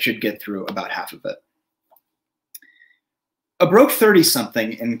 I should get through about half of it. A broke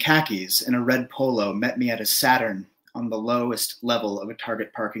 30-something in khakis and a red polo met me at a Saturn on the lowest level of a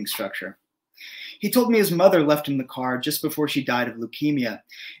Target parking structure. He told me his mother left him the car just before she died of leukemia,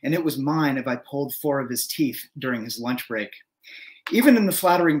 and it was mine if I pulled 4 of his teeth during his lunch break. Even in the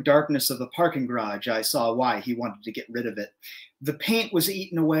flattering darkness of the parking garage, I saw why he wanted to get rid of it. The paint was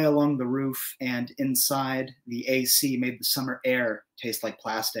eaten away along the roof, and inside, the AC made the summer air taste like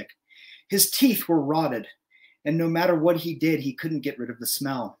plastic. His teeth were rotted, and no matter what he did, he couldn't get rid of the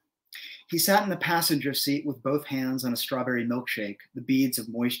smell. He sat in the passenger seat with both hands on a strawberry milkshake, the beads of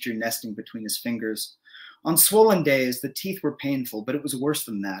moisture nesting between his fingers. On swollen days, the teeth were painful, but it was worse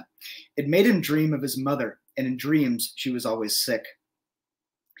than that. It made him dream of his mother, and in dreams, she was always sick.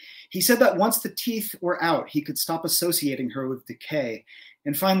 He said that once the teeth were out, he could stop associating her with decay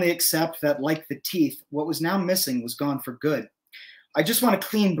and finally accept that, like the teeth, what was now missing was gone for good. I just want a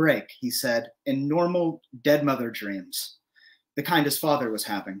clean break, he said, in normal dead mother dreams, the kind his father was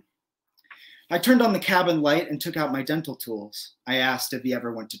having. I turned on the cabin light and took out my dental tools. I asked if he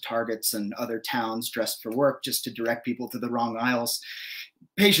ever went to Targets and other towns dressed for work just to direct people to the wrong aisles.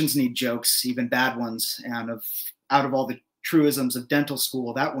 Patients need jokes, even bad ones, and out of all the truisms of dental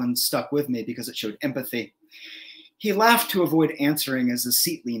school, that one stuck with me because it showed empathy. He laughed to avoid answering as the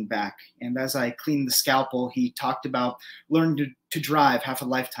seat leaned back, and as I cleaned the scalpel, he talked about learning to drive half a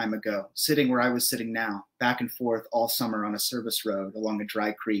lifetime ago, sitting where I was sitting now, back and forth all summer on a service road along a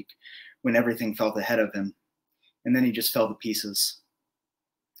dry creek when everything felt ahead of him. And then he just fell to pieces.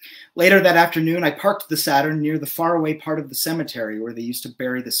 Later that afternoon, I parked the Saturn near the faraway part of the cemetery where they used to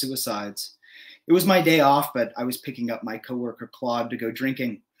bury the suicides. It was my day off, but I was picking up my coworker Claude to go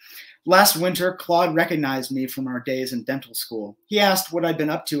drinking. Last winter, Claude recognized me from our days in dental school. He asked what I'd been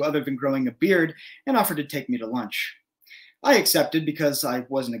up to other than growing a beard and offered to take me to lunch. I accepted because I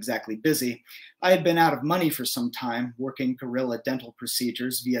wasn't exactly busy. I had been out of money for some time, working guerrilla dental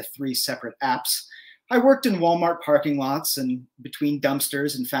procedures via 3 separate apps. I worked in Walmart parking lots and between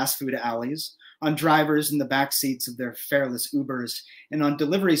dumpsters and fast food alleys, on drivers in the back seats of their fareless Ubers, and on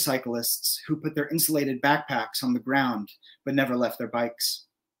delivery cyclists who put their insulated backpacks on the ground but never left their bikes.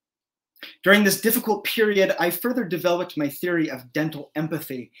 During this difficult period, I further developed my theory of dental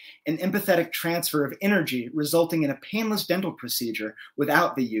empathy, an empathetic transfer of energy resulting in a painless dental procedure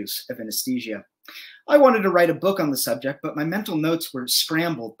without the use of anesthesia. I wanted to write a book on the subject, but my mental notes were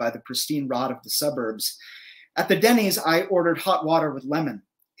scrambled by the pristine rot of the suburbs. At the Denny's, I ordered hot water with lemon.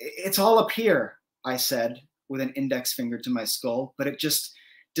 "It's all up here," I said with an index finger to my skull, but it just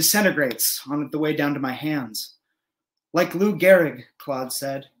disintegrates on the way down to my hands. "Like Lou Gehrig," Claude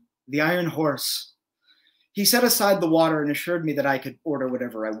said. "The Iron Horse." He set aside the water and assured me that I could order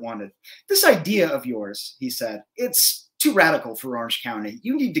whatever I wanted. "This idea of yours," he said, "it's too radical for Orange County.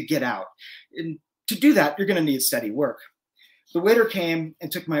 You need to get out. And to do that, you're going to need steady work." The waiter came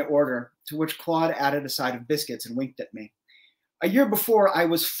and took my order, to which Claude added a side of biscuits and winked at me. A year before, I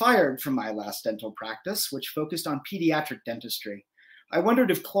was fired from my last dental practice, which focused on pediatric dentistry. I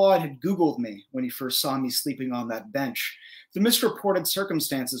wondered if Claude had Googled me when he first saw me sleeping on that bench. The misreported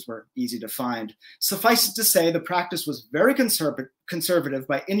circumstances were easy to find. Suffice it to say, the practice was very conservative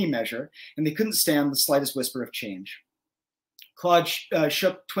by any measure, and they couldn't stand the slightest whisper of change. Claude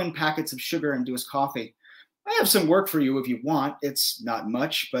shook twin packets of sugar into his coffee. "I have some work for you if you want. It's not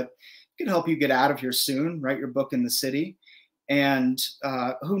much, but it can help you get out of here soon, write your book in the city. And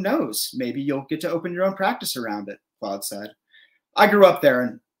who knows, maybe you'll get to open your own practice around it," Claude said. "I grew up there,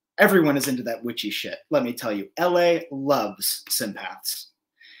 and everyone is into that witchy shit. Let me tell you, LA loves sympaths."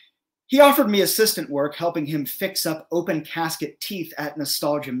 He offered me assistant work helping him fix up open casket teeth at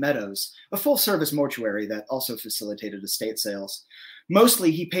Nostalgia Meadows, a full-service mortuary that also facilitated estate sales.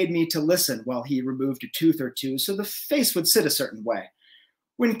 Mostly, he paid me to listen while he removed a tooth or two so the face would sit a certain way.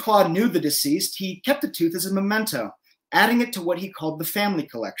 When Claude knew the deceased, he kept the tooth as a memento, adding it to what he called the family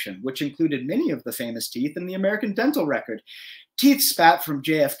collection, which included many of the famous teeth in the American dental record. Teeth spat from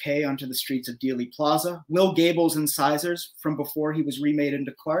JFK onto the streets of Dealey Plaza, Will Gable's incisors from before he was remade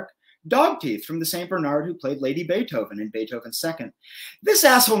into Clark, dog teeth from the St. Bernard who played Lady Beethoven in Beethoven's Second. "This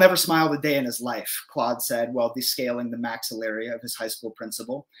asshole never smiled a day in his life," Claude said while descaling the maxillaria of his high school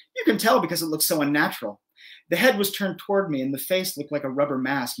principal. "You can tell because it looks so unnatural." The head was turned toward me and the face looked like a rubber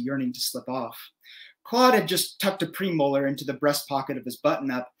mask yearning to slip off. Claude had just tucked a premolar into the breast pocket of his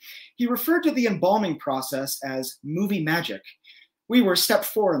button-up. He referred to the embalming process as movie magic. We were step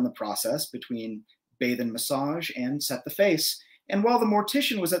 4 in the process between bathe and massage and set the face. And while the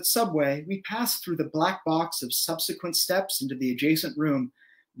mortician was at Subway, we passed through the black box of subsequent steps into the adjacent room.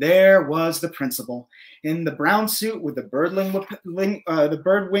 There was the principal, in the brown suit with the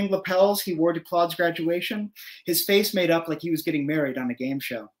bird wing lapels he wore to Claude's graduation, his face made up like he was getting married on a game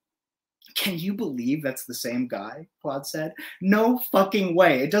show. "Can you believe that's the same guy?" Claude said. "No fucking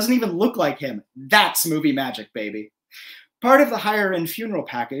way. It doesn't even look like him. That's movie magic, baby." Part of the higher-end funeral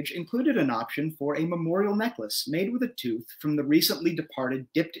package included an option for a memorial necklace made with a tooth from the recently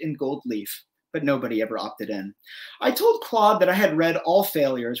departed dipped in gold leaf, but nobody ever opted in. I told Claude that I had read all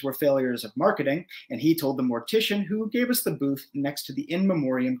failures were failures of marketing, and he told the mortician who gave us the booth next to the in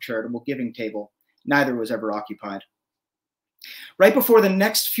memoriam charitable giving table. Neither was ever occupied. Right before the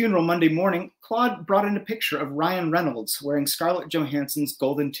next funeral Monday morning, Claude brought in a picture of Ryan Reynolds wearing Scarlett Johansson's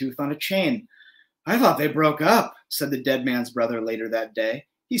golden tooth on a chain. "I thought they broke up," said the dead man's brother later that day.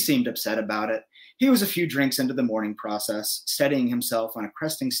 He seemed upset about it. He was a few drinks into the mourning process, steadying himself on a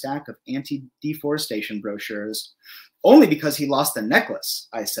cresting stack of anti-deforestation brochures. "Only because he lost the necklace,"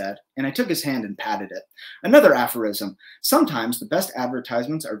 I said, and I took his hand and patted it. Another aphorism: sometimes the best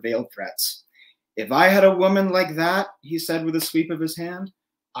advertisements are veiled threats. "If I had a woman like that," he said with a sweep of his hand,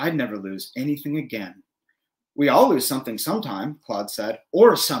 "I'd never lose anything again." "We all lose something sometime," Claude said.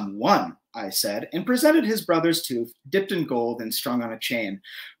 "Or someone," I said, and presented his brother's tooth, dipped in gold and strung on a chain.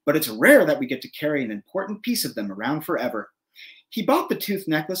 "But it's rare that we get to carry an important piece of them around forever." He bought the tooth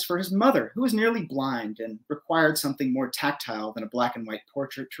necklace for his mother, who was nearly blind and required something more tactile than a black and white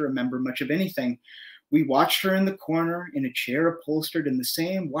portrait to remember much of anything. We watched her in the corner, in a chair upholstered in the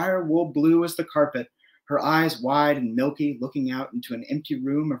same wire wool blue as the carpet, her eyes wide and milky, looking out into an empty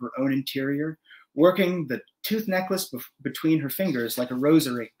room of her own interior, working the tooth necklace between her fingers like a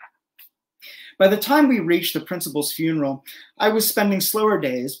rosary. By the time we reached the principal's funeral, I was spending slower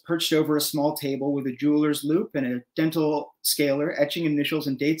days perched over a small table with a jeweler's loop and a dental scaler etching initials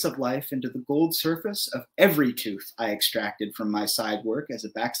and dates of life into the gold surface of every tooth I extracted from my side work as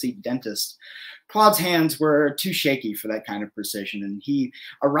a backseat dentist. Claude's hands were too shaky for that kind of precision, and he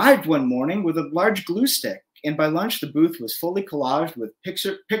arrived one morning with a large glue stick, and by lunch the booth was fully collaged with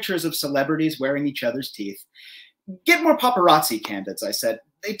pictures of celebrities wearing each other's teeth. Get more paparazzi candids, I said.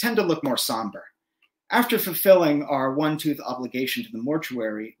 They tend to look more somber. After fulfilling our one-tooth obligation to the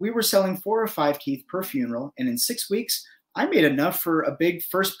mortuary, we were selling 4 or 5 teeth per funeral, and in 6 weeks, I made enough for a big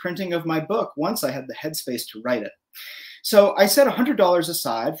first printing of my book once I had the headspace to write it. So I set $100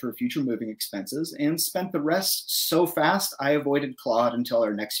 aside for future moving expenses and spent the rest so fast I avoided Claude until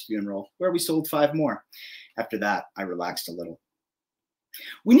our next funeral, where we sold 5 more. After that, I relaxed a little.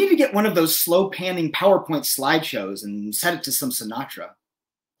 We need to get one of those slow-panning PowerPoint slideshows and set it to some Sinatra,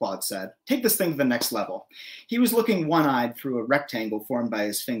 Claude said. Take this thing to the next level. He was looking one-eyed through a rectangle formed by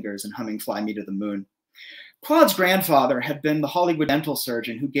his fingers and humming Fly Me to the Moon. Claude's grandfather had been the Hollywood dental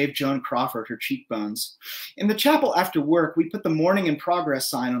surgeon who gave Joan Crawford her cheekbones. In the chapel after work, we put the Morning in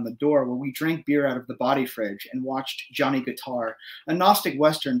Progress sign on the door where we drank beer out of the body fridge and watched Johnny Guitar, a Gnostic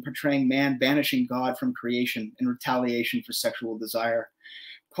Western portraying man banishing God from creation in retaliation for sexual desire.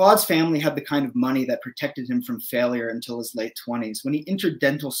 Claude's family had the kind of money that protected him from failure until his late 20s, when he entered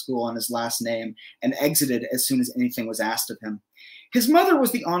dental school on his last name and exited as soon as anything was asked of him. His mother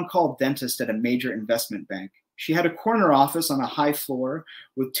was the on-call dentist at a major investment bank. She had a corner office on a high floor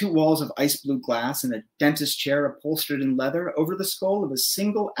with 2 walls of ice blue glass and a dentist chair upholstered in leather over the skull of a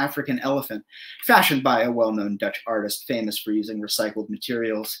single African elephant, fashioned by a well-known Dutch artist famous for using recycled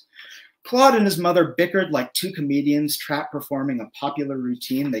materials. Claude and his mother bickered like 2 comedians trapped performing a popular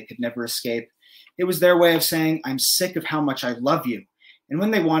routine they could never escape. It was their way of saying, I'm sick of how much I love you. And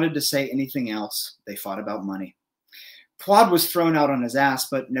when they wanted to say anything else, they fought about money. Claude was thrown out on his ass,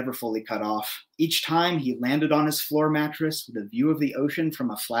 but never fully cut off. Each time he landed on his floor mattress with a view of the ocean from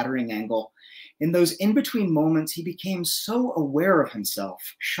a flattering angle. In those in-between moments, he became so aware of himself,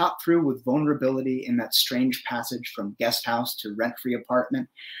 shot through with vulnerability in that strange passage from guest house to rent-free apartment,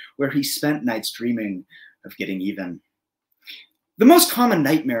 where he spent nights dreaming of getting even. The most common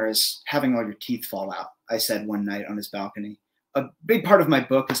nightmare is having all your teeth fall out, I said one night on his balcony. A big part of my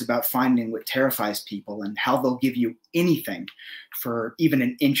book is about finding what terrifies people and how they'll give you anything for even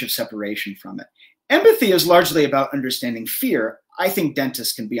an inch of separation from it. Empathy is largely about understanding fear. I think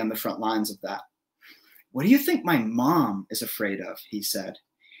dentists can be on the front lines of that. What do you think my mom is afraid of? He said.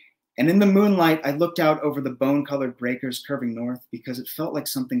 And in the moonlight, I looked out over the bone-colored breakers curving north because it felt like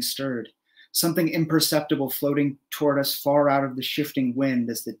something stirred, something imperceptible floating toward us far out of the shifting wind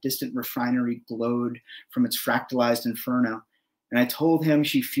as the distant refinery glowed from its fractalized inferno. And I told him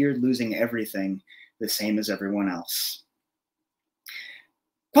she feared losing everything, the same as everyone else.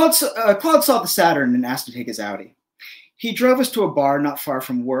 Claude saw the Saturn and asked to take his Audi. He drove us to a bar not far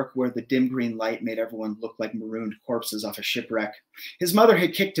from work where the dim green light made everyone look like marooned corpses off a shipwreck. His mother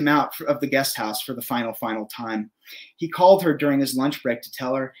had kicked him out of the guest house for the final time. He called her during his lunch break to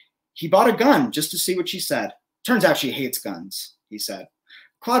tell her he bought a gun just to see what she said. Turns out she hates guns, he said.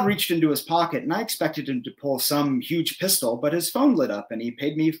 Claude reached into his pocket, and I expected him to pull some huge pistol, but his phone lit up, and he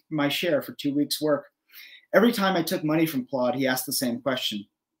paid me my share for 2 weeks' work. Every time I took money from Claude, he asked the same question.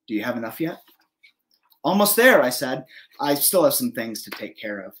 Do you have enough yet? Almost there, I said. I still have some things to take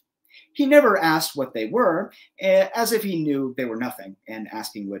care of. He never asked what they were, as if he knew they were nothing, and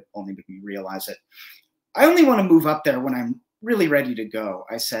asking would only make me realize it. I only want to move up there when I'm really ready to go,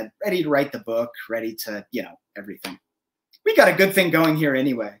 I said. Ready to write the book, ready to, everything. We got a good thing going here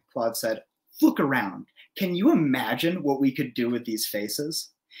anyway, Claude said. Look around. Can you imagine what we could do with these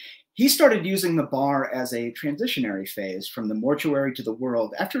faces? He started using the bar as a transitionary phase from the mortuary to the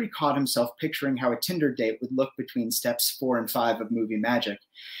world after he caught himself picturing how a Tinder date would look between steps 4 and 5 of movie magic.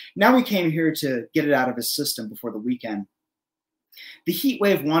 Now he came here to get it out of his system before the weekend. The heat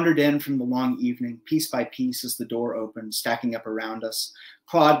wave wandered in from the long evening, piece by piece as the door opened, stacking up around us.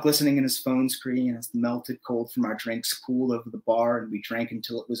 Claude glistening in his phone screen as the melted cold from our drinks cooled over the bar and we drank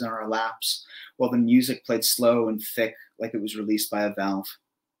until it was on our laps, while the music played slow and thick like it was released by a valve.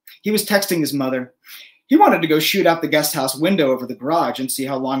 He was texting his mother. He wanted to go shoot out the guest house window over the garage and see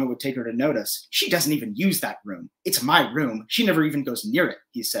how long it would take her to notice. She doesn't even use that room. It's my room. She never even goes near it,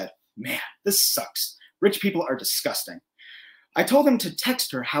 he said. Man, this sucks. Rich people are disgusting. I told him to text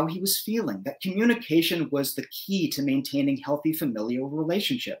her how he was feeling, that communication was the key to maintaining healthy familial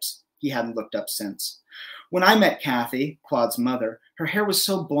relationships. He hadn't looked up since. When I met Kathy, Claude's mother, her hair was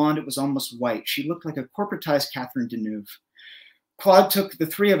so blonde it was almost white. She looked like a corporatized Catherine Deneuve. Claude took the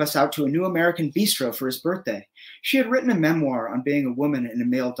three of us out to a new American bistro for his birthday. She had written a memoir on being a woman in a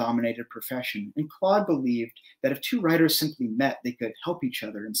male-dominated profession, and Claude believed that if two writers simply met, they could help each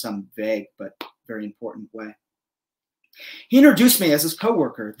other in some vague but very important way. He introduced me as his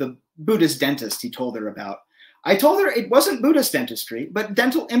coworker, the Buddhist dentist he told her about. I told her it wasn't Buddhist dentistry, but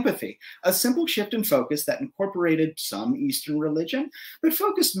dental empathy, a simple shift in focus that incorporated some Eastern religion, but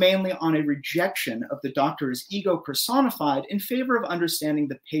focused mainly on a rejection of the doctor as ego personified in favor of understanding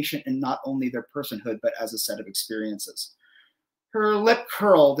the patient in not only their personhood, but as a set of experiences. Her lip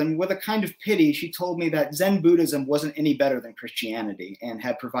curled, and with a kind of pity, she told me that Zen Buddhism wasn't any better than Christianity and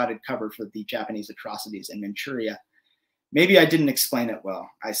had provided cover for the Japanese atrocities in Manchuria. Maybe I didn't explain it well,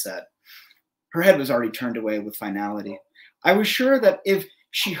 I said. Her head was already turned away with finality. I was sure that if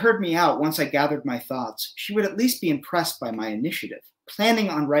she heard me out once I gathered my thoughts, she would at least be impressed by my initiative. Planning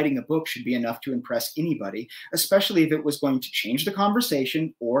on writing a book should be enough to impress anybody, especially if it was going to change the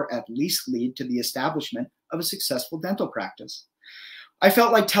conversation or at least lead to the establishment of a successful dental practice. I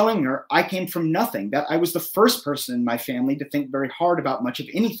felt like telling her I came from nothing, that I was the first person in my family to think very hard about much of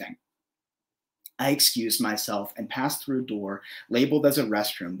anything. I excused myself and passed through a door labeled as a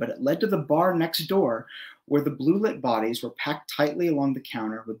restroom, but it led to the bar next door where the blue-lit bodies were packed tightly along the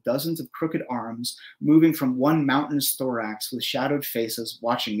counter with dozens of crooked arms moving from one mountainous thorax with shadowed faces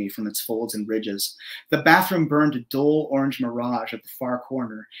watching me from its folds and ridges. The bathroom burned a dull orange mirage at the far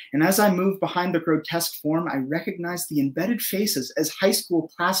corner, and as I moved behind the grotesque form, I recognized the embedded faces as high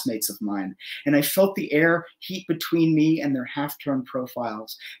school classmates of mine, and I felt the air heat between me and their half-turned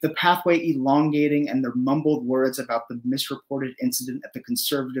profiles, the pathway elongating and their mumbled words about the misreported incident at the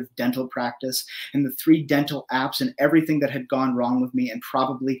conservative dental practice and the 3 dental apps and everything that had gone wrong with me and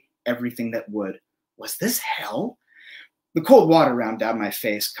probably everything that would. Was this hell? The cold water ran down my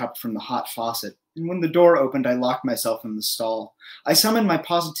face, cupped from the hot faucet, and when the door opened, I locked myself in the stall. I summoned my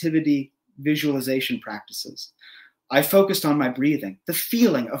positivity visualization practices. I focused on my breathing, the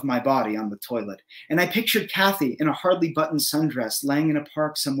feeling of my body on the toilet, and I pictured Kathy in a hardly buttoned sundress laying in a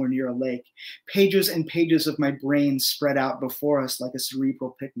park somewhere near a lake, pages and pages of my brain spread out before us like a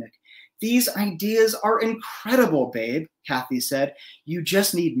cerebral picnic. These ideas are incredible, babe, Kathy said. You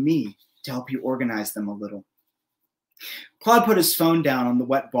just need me to help you organize them a little. Claude put his phone down on the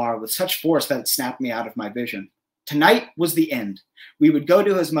wet bar with such force that it snapped me out of my vision. Tonight was the end. We would go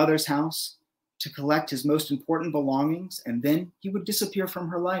to his mother's house to collect his most important belongings, and then he would disappear from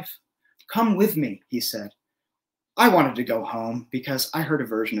her life. Come with me, he said. I wanted to go home because I heard a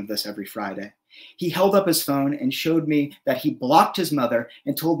version of this every Friday. He held up his phone and showed me that he blocked his mother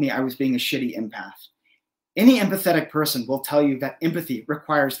and told me I was being a shitty empath. Any empathetic person will tell you that empathy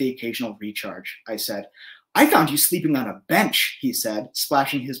requires the occasional recharge, I said. I found you sleeping on a bench, he said,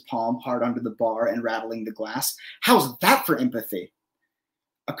 splashing his palm hard onto the bar and rattling the glass. How's that for empathy?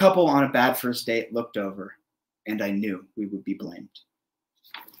 A couple on a bad first date looked over, and I knew we would be blamed.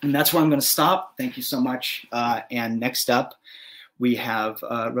 And that's where I'm going to stop. Thank you so much. And next up, we have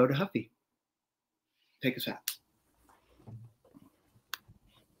Rhoda Huffey. Take us out.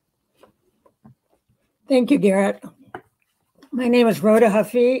 Thank you, Garrett. My name is Rhoda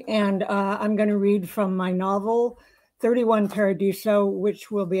Huffey, and I'm going to read from my novel, 31 Paradiso, which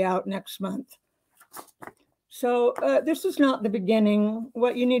will be out next month. So this is not the beginning.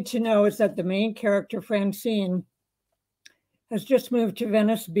 What you need to know is that the main character, Francine, has just moved to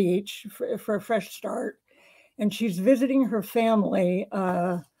Venice Beach for a fresh start, and she's visiting her family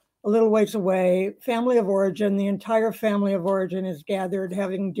a little ways away, family of origin. The entire family of origin is gathered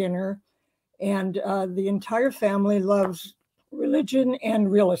having dinner, and the entire family loves religion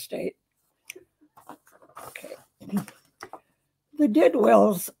and real estate. Okay. The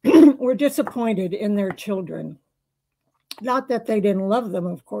Didwells were disappointed in their children. Not that they didn't love them,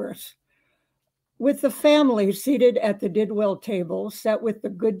 of course. With the family seated at the Didwell table, set with the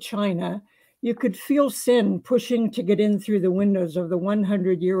good china, you could feel sin pushing to get in through the windows of the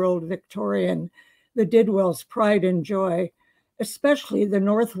 100-year-old Victorian, the Didwells' pride and joy, especially the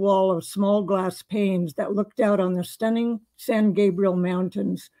north wall of small glass panes that looked out on the stunning San Gabriel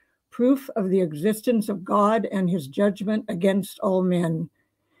Mountains, proof of the existence of God and his judgment against all men.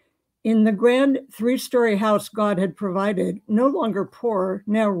 In the grand 3-story house God had provided, no longer poor,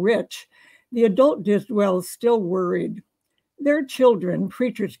 now rich, the adult Didwells still worried. Their children,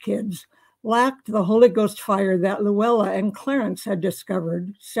 preachers' kids, lacked the Holy Ghost fire that Luella and Clarence had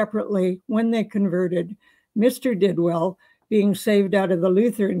discovered separately when they converted, Mr. Didwell being saved out of the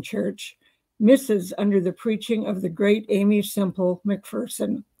Lutheran Church, Mrs. under the preaching of the great Amy Semple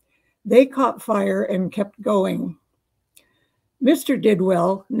McPherson. They caught fire and kept going. Mr.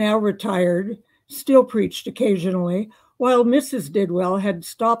 Didwell, now retired, still preached occasionally, while Mrs. Didwell had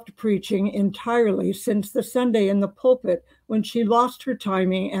stopped preaching entirely since the Sunday in the pulpit when she lost her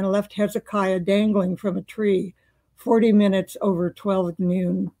timing and left Hezekiah dangling from a tree 40 minutes over 12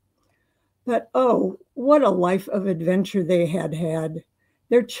 noon. But oh, what a life of adventure they had had.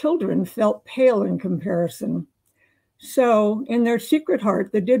 Their children felt pale in comparison. So, in their secret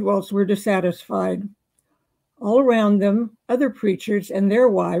heart, the Didwells were dissatisfied. All around them, other preachers and their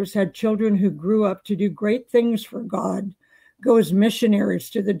wives had children who grew up to do great things for God, go as missionaries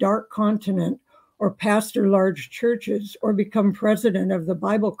to the Dark Continent, or pastor large churches, or become president of the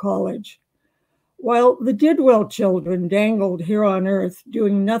Bible College. While the Didwell children dangled here on earth,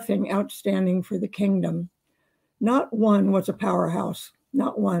 doing nothing outstanding for the kingdom. Not one was a powerhouse,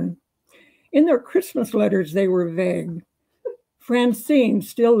 not one. In their Christmas letters, they were vague. Francine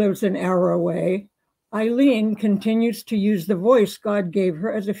still lives an hour away. Eileen continues to use the voice God gave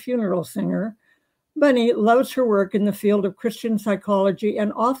her as a funeral singer. Bunny loves her work in the field of Christian psychology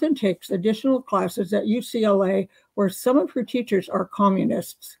and often takes additional classes at UCLA, where some of her teachers are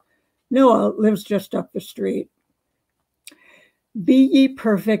communists. Noah lives just up the street. Be ye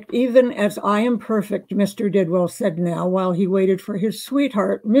perfect, even as I am perfect, Mr. Didwell said now, while he waited for his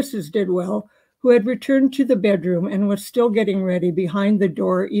sweetheart, Mrs. Didwell, who had returned to the bedroom and was still getting ready behind the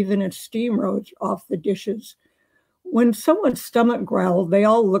door, even as steam rose off the dishes. When someone's stomach growled, they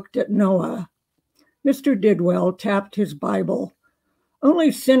all looked at Noah. Mr. Didwell tapped his Bible.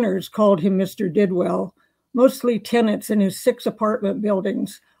 Only sinners called him Mr. Didwell, mostly tenants in his 6 apartment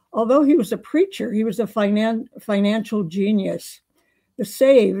buildings. Although he was a preacher, he was a financial genius. The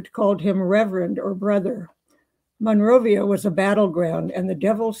saved called him Reverend or Brother. Monrovia was a battleground, and the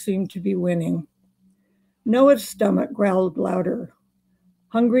devil seemed to be winning. Noah's stomach growled louder.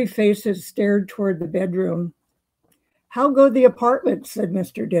 Hungry faces stared toward the bedroom. How go the apartments, said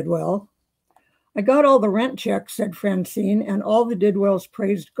Mr. Didwell. I got all the rent checks, said Francine, and all the Didwells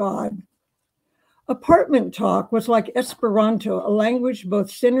praised God. Apartment talk was like Esperanto, a language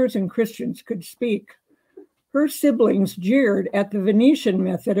both sinners and Christians could speak. Her siblings jeered at the Venetian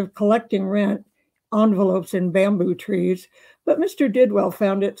method of collecting rent, envelopes in bamboo trees, but Mr. Didwell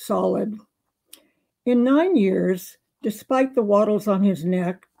found it solid. In 9 years, despite the wattles on his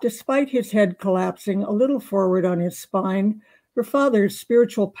neck, despite his head collapsing a little forward on his spine, her father's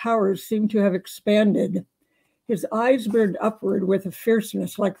spiritual powers seemed to have expanded. His eyes burned upward with a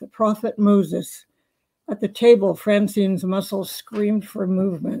fierceness like the prophet Moses. At the table, Francine's muscles screamed for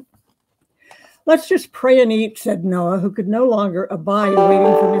movement. Let's just pray and eat, said Noah, who could no longer abide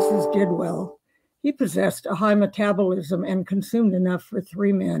waiting for Mrs. Didwell. He possessed a high metabolism and consumed enough for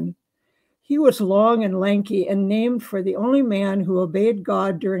 3 men. He was long and lanky and named for the only man who obeyed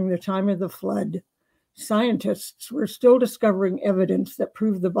God during the time of the flood. Scientists were still discovering evidence that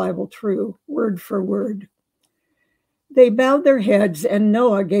proved the Bible true, word for word. They bowed their heads, and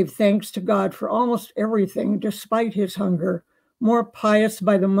Noah gave thanks to God for almost everything, despite his hunger, more pious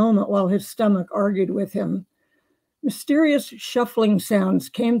by the moment while his stomach argued with him. Mysterious shuffling sounds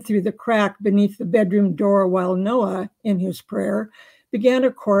came through the crack beneath the bedroom door while Noah, in his prayer, began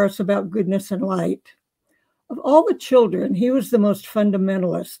a chorus about goodness and light. Of all the children, he was the most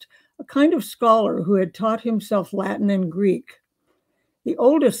fundamentalist, a kind of scholar who had taught himself Latin and Greek. The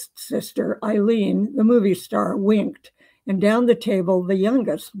oldest sister, Eileen, the movie star, winked, and down the table, the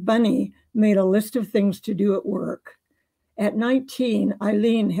youngest, Bunny, made a list of things to do at work. At 19,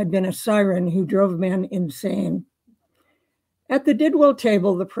 Eileen had been a siren who drove men insane. At the Didwell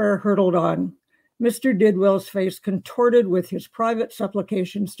table, the prayer hurtled on. Mr. Didwell's face contorted with his private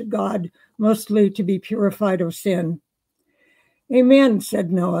supplications to God, mostly to be purified of sin. Amen,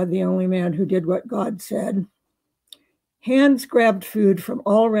 said Noah, the only man who did what God said. Hands grabbed food from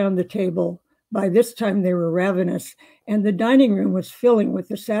all around the table. By this time they were ravenous, and the dining room was filling with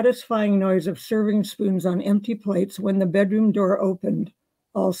the satisfying noise of serving spoons on empty plates when the bedroom door opened.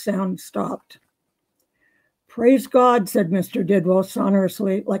 All sound stopped. Praise God, said Mr. Didwell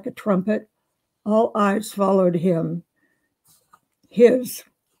sonorously, like a trumpet. All eyes followed him. His.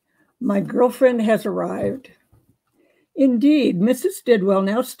 My girlfriend has arrived. Indeed, Mrs. Didwell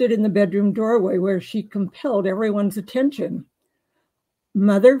now stood in the bedroom doorway where she compelled everyone's attention.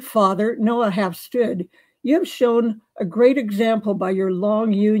 Mother, father, Noah half stood. You have shown a great example by your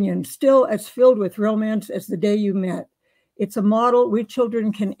long union, still as filled with romance as the day you met. It's a model we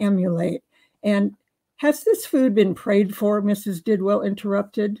children can emulate. And has this food been prayed for? Mrs. Didwell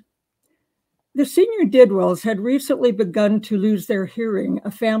interrupted. The senior Didwells had recently begun to lose their hearing,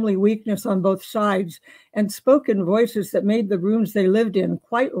 a family weakness on both sides, and spoke in voices that made the rooms they lived in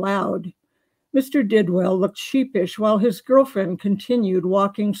quite loud. Mr. Didwell looked sheepish while his girlfriend continued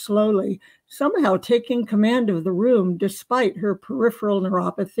walking slowly, somehow taking command of the room despite her peripheral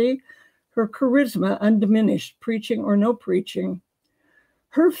neuropathy, her charisma undiminished, preaching or no preaching.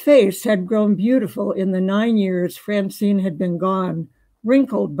 Her face had grown beautiful in the 9 years Francine had been gone,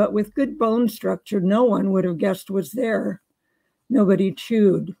 wrinkled but with good bone structure no one would have guessed was there. Nobody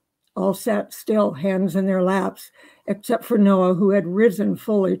chewed. All sat still, hands in their laps, except for Noah, who had risen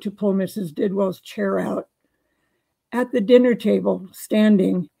fully to pull Mrs. Didwell's chair out. At the dinner table,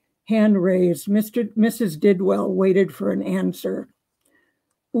 standing, hand raised, Mrs. Didwell waited for an answer.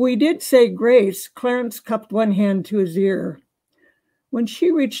 We did say grace. Clarence cupped one hand to his ear. When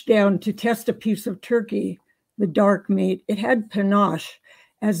she reached down to test a piece of turkey, the dark meat, it had panache,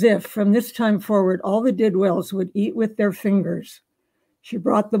 as if from this time forward all the Didwells would eat with their fingers. She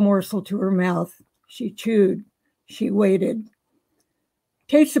brought the morsel to her mouth. She chewed. She waited.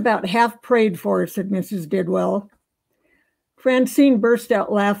 Tastes about half prayed for, said Mrs. Didwell. Francine burst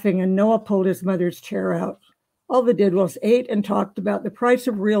out laughing, and Noah pulled his mother's chair out. All the Didwells ate and talked about the price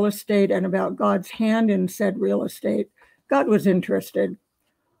of real estate and about God's hand in said real estate. God was interested.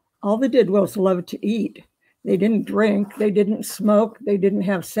 All the Didwells loved to eat. They didn't drink. They didn't smoke. They didn't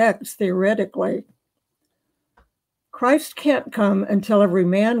have sex, theoretically. Christ can't come until every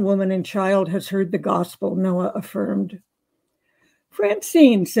man, woman, and child has heard the gospel, Noah affirmed.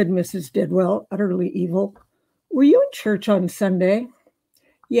 Francine, said Mrs. Didwell, utterly evil, were you in church on Sunday?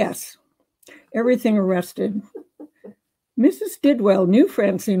 Yes. Everything arrested. Mrs. Didwell knew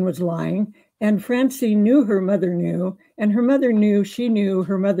Francine was lying, and Francine knew her mother knew, and her mother knew she knew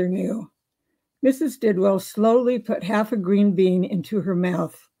her mother knew. Mrs. Didwell slowly put half a green bean into her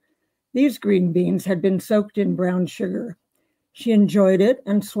mouth. These green beans had been soaked in brown sugar. She enjoyed it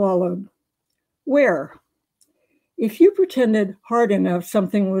and swallowed. Where? If you pretended hard enough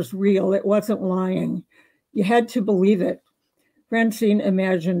something was real, it wasn't lying. You had to believe it. Francine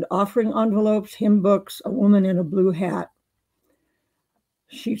imagined offering envelopes, hymn books, a woman in a blue hat.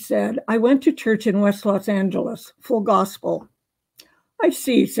 She said, I went to church in West Los Angeles, full gospel. I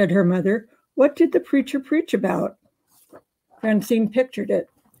see, said her mother. What did the preacher preach about? Francine pictured it.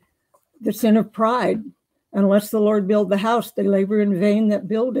 The sin of pride. Unless the Lord build the house, they labor in vain that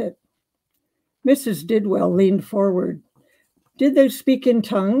build it. Mrs. Didwell leaned forward. Did they speak in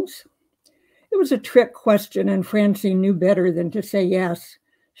tongues? It was a trick question, and Francine knew better than to say yes.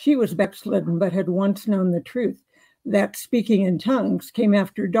 She was backslidden, but had once known the truth, that speaking in tongues came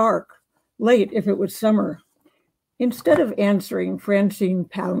after dark, late if it was summer. Instead of answering, Francine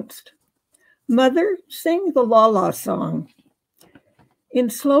pounced. Mother, sing the La La song. In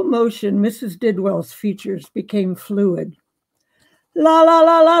slow motion, Mrs. Didwell's features became fluid. La, la,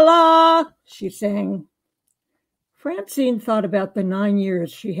 la, la, la, she sang. Francine thought about the 9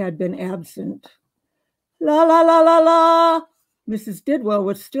 years she had been absent. La, la, la, la, la. Mrs. Didwell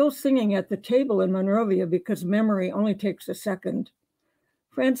was still singing at the table in Monrovia because memory only takes a second.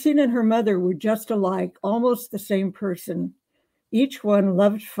 Francine and her mother were just alike, almost the same person. Each one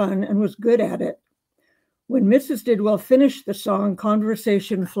loved fun and was good at it. When Mrs. Didwell finished the song,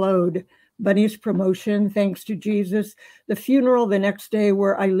 conversation flowed. Bunny's promotion, thanks to Jesus, the funeral the next day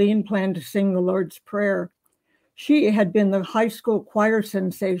where Eileen planned to sing the Lord's Prayer. She had been the high school choir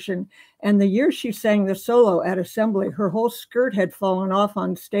sensation, and the year she sang the solo at assembly, her whole skirt had fallen off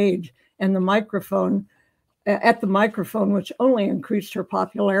on stage, and the microphone, which only increased her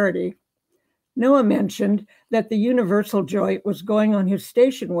popularity. Noah mentioned that the universal joint was going on his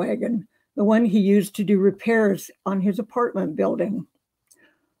station wagon, the one he used to do repairs on his apartment building.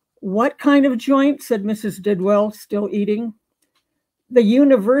 What kind of joint? Said Mrs. Didwell, still eating. The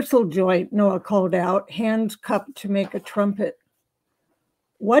universal joint, Noah called out, hands cupped to make a trumpet.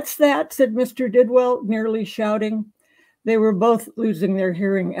 What's that? Said Mr. Didwell, nearly shouting. They were both losing their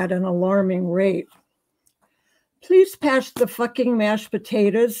hearing at an alarming rate. Please pass the fucking mashed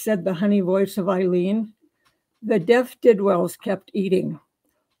potatoes, said the honey voice of Eileen. The deaf Didwells kept eating.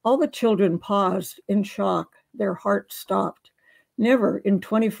 All the children paused in shock. Their hearts stopped. Never in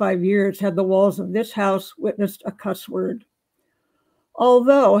 25 years had the walls of this house witnessed a cuss word.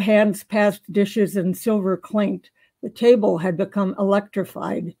 Although hands passed dishes and silver clinked, the table had become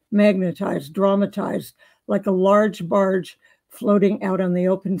electrified, magnetized, dramatized, like a large barge floating out on the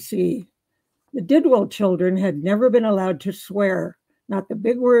open sea. The Didwell children had never been allowed to swear, not the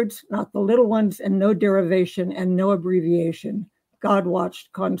big words, not the little ones, and no derivation and no abbreviation. God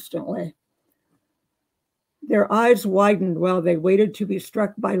watched constantly. Their eyes widened while they waited to be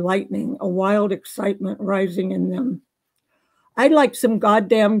struck by lightning, a wild excitement rising in them. "I'd like some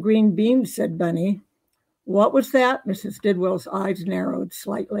goddamn green beans," said Bunny. "What was that?" Mrs. Didwell's eyes narrowed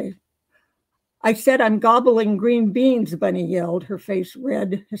slightly. "I said I'm gobbling green beans," Bunny yelled, her face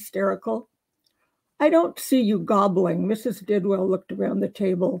red, hysterical. "I don't see you gobbling." Mrs. Didwell looked around the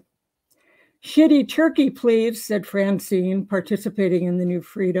table. "Shitty turkey, please," said Francine, participating in the new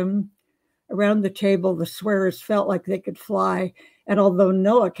freedom. Around the table, the swearers felt like they could fly, and although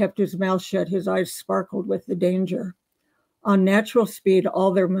Noah kept his mouth shut, his eyes sparkled with the danger. On natural speed,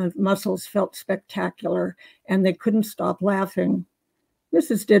 all their muscles felt spectacular, and they couldn't stop laughing.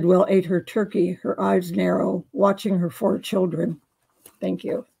 Mrs. Didwell ate her turkey, her eyes narrow, watching her 4 children. Thank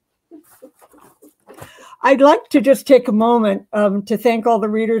you. I'd like to just take a moment to thank all the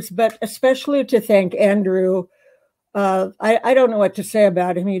readers, but especially to thank Andrew. I don't know what to say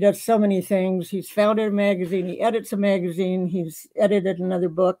about him. He does so many things. He's founded a magazine. He edits a magazine. He's edited another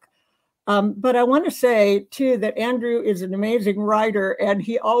book. But I want to say, too, that Andrew is an amazing writer, and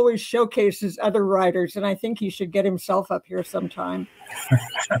he always showcases other writers, and I think he should get himself up here sometime.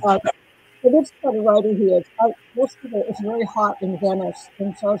 It is what a writer he is. Yesterday it was very hot in Venice,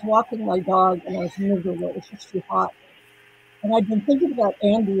 and so I was walking my dog, and I was miserable. It was just too hot. And I'd been thinking about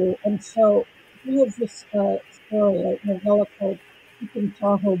Andrew, and so he has this story, a novella called Keeping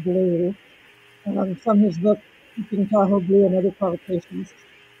Tahoe Blue, from his book, Keeping Tahoe Blue and Other Provocations.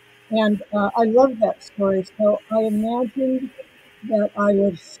 And I love that story. So I imagined that I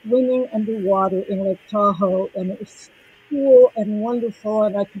was swimming underwater in Lake Tahoe, and it was cool and wonderful,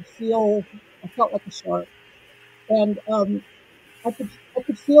 and I felt like a shark. And I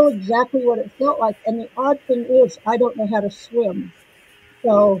could feel exactly what it felt like. And the odd thing is, I don't know how to swim.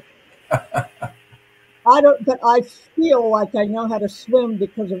 So but I feel like I know how to swim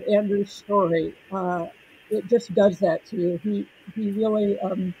because of Andrew's story. It just does that to you. He really,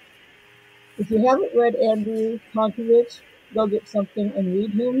 if you haven't read Andrew Tonkovich, go get something and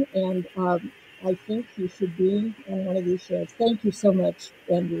read him. And I think he should be on one of these shows. Thank you so much,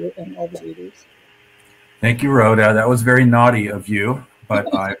 Andrew, and all the readers. Thank you, Rhoda. That was very naughty of you,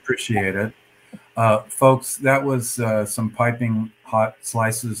 but I appreciate it. Folks, that was some piping hot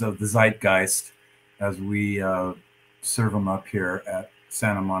slices of the zeitgeist as we serve them up here at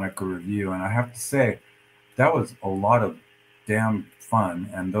Santa Monica Review. And I have to say, that was a lot of damn fun.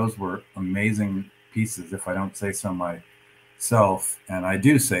 And those were amazing pieces, if I don't say so myself. And I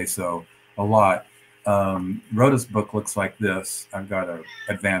do say so a lot. Rhoda's book looks like this. I've got an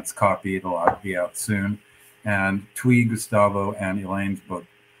advanced copy. It'll be out soon. And Twee, Gustavo, and Elaine's book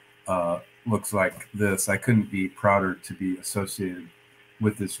looks like this. I couldn't be prouder to be associated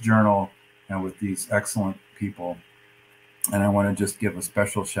with this journal and with these excellent people. And I want to just give a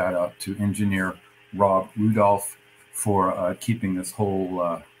special shout out to engineer Rob Rudolph for keeping this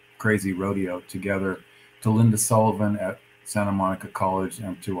whole crazy rodeo together, to Linda Sullivan at Santa Monica College,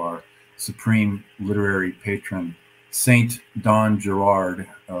 and to our supreme literary patron, Saint Don Gerard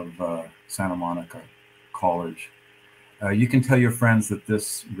of Santa Monica College. You can tell your friends that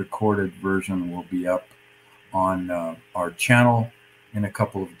this recorded version will be up on our channel in a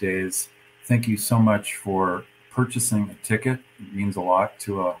couple of days. Thank you so much for purchasing a ticket. It means a lot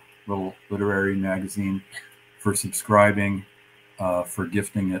to a little literary magazine, for subscribing, for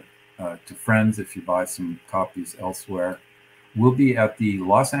gifting it to friends if you buy some copies elsewhere. We'll be at the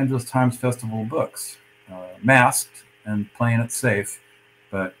Los Angeles Times Festival of Books, masked and playing it safe,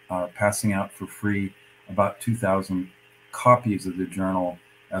 but passing out for free about 2,000 copies of the journal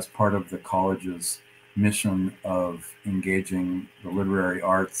as part of the college's mission of engaging the literary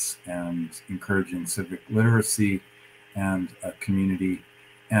arts and encouraging civic literacy and community.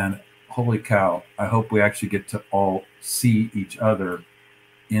 And holy cow, I hope we actually get to all see each other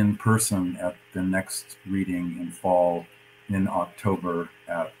in person at the next reading in fall in October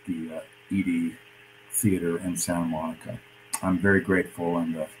at the Edie Theater in Santa Monica. I'm very grateful,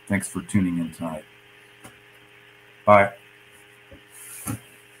 and thanks for tuning in tonight. Bye.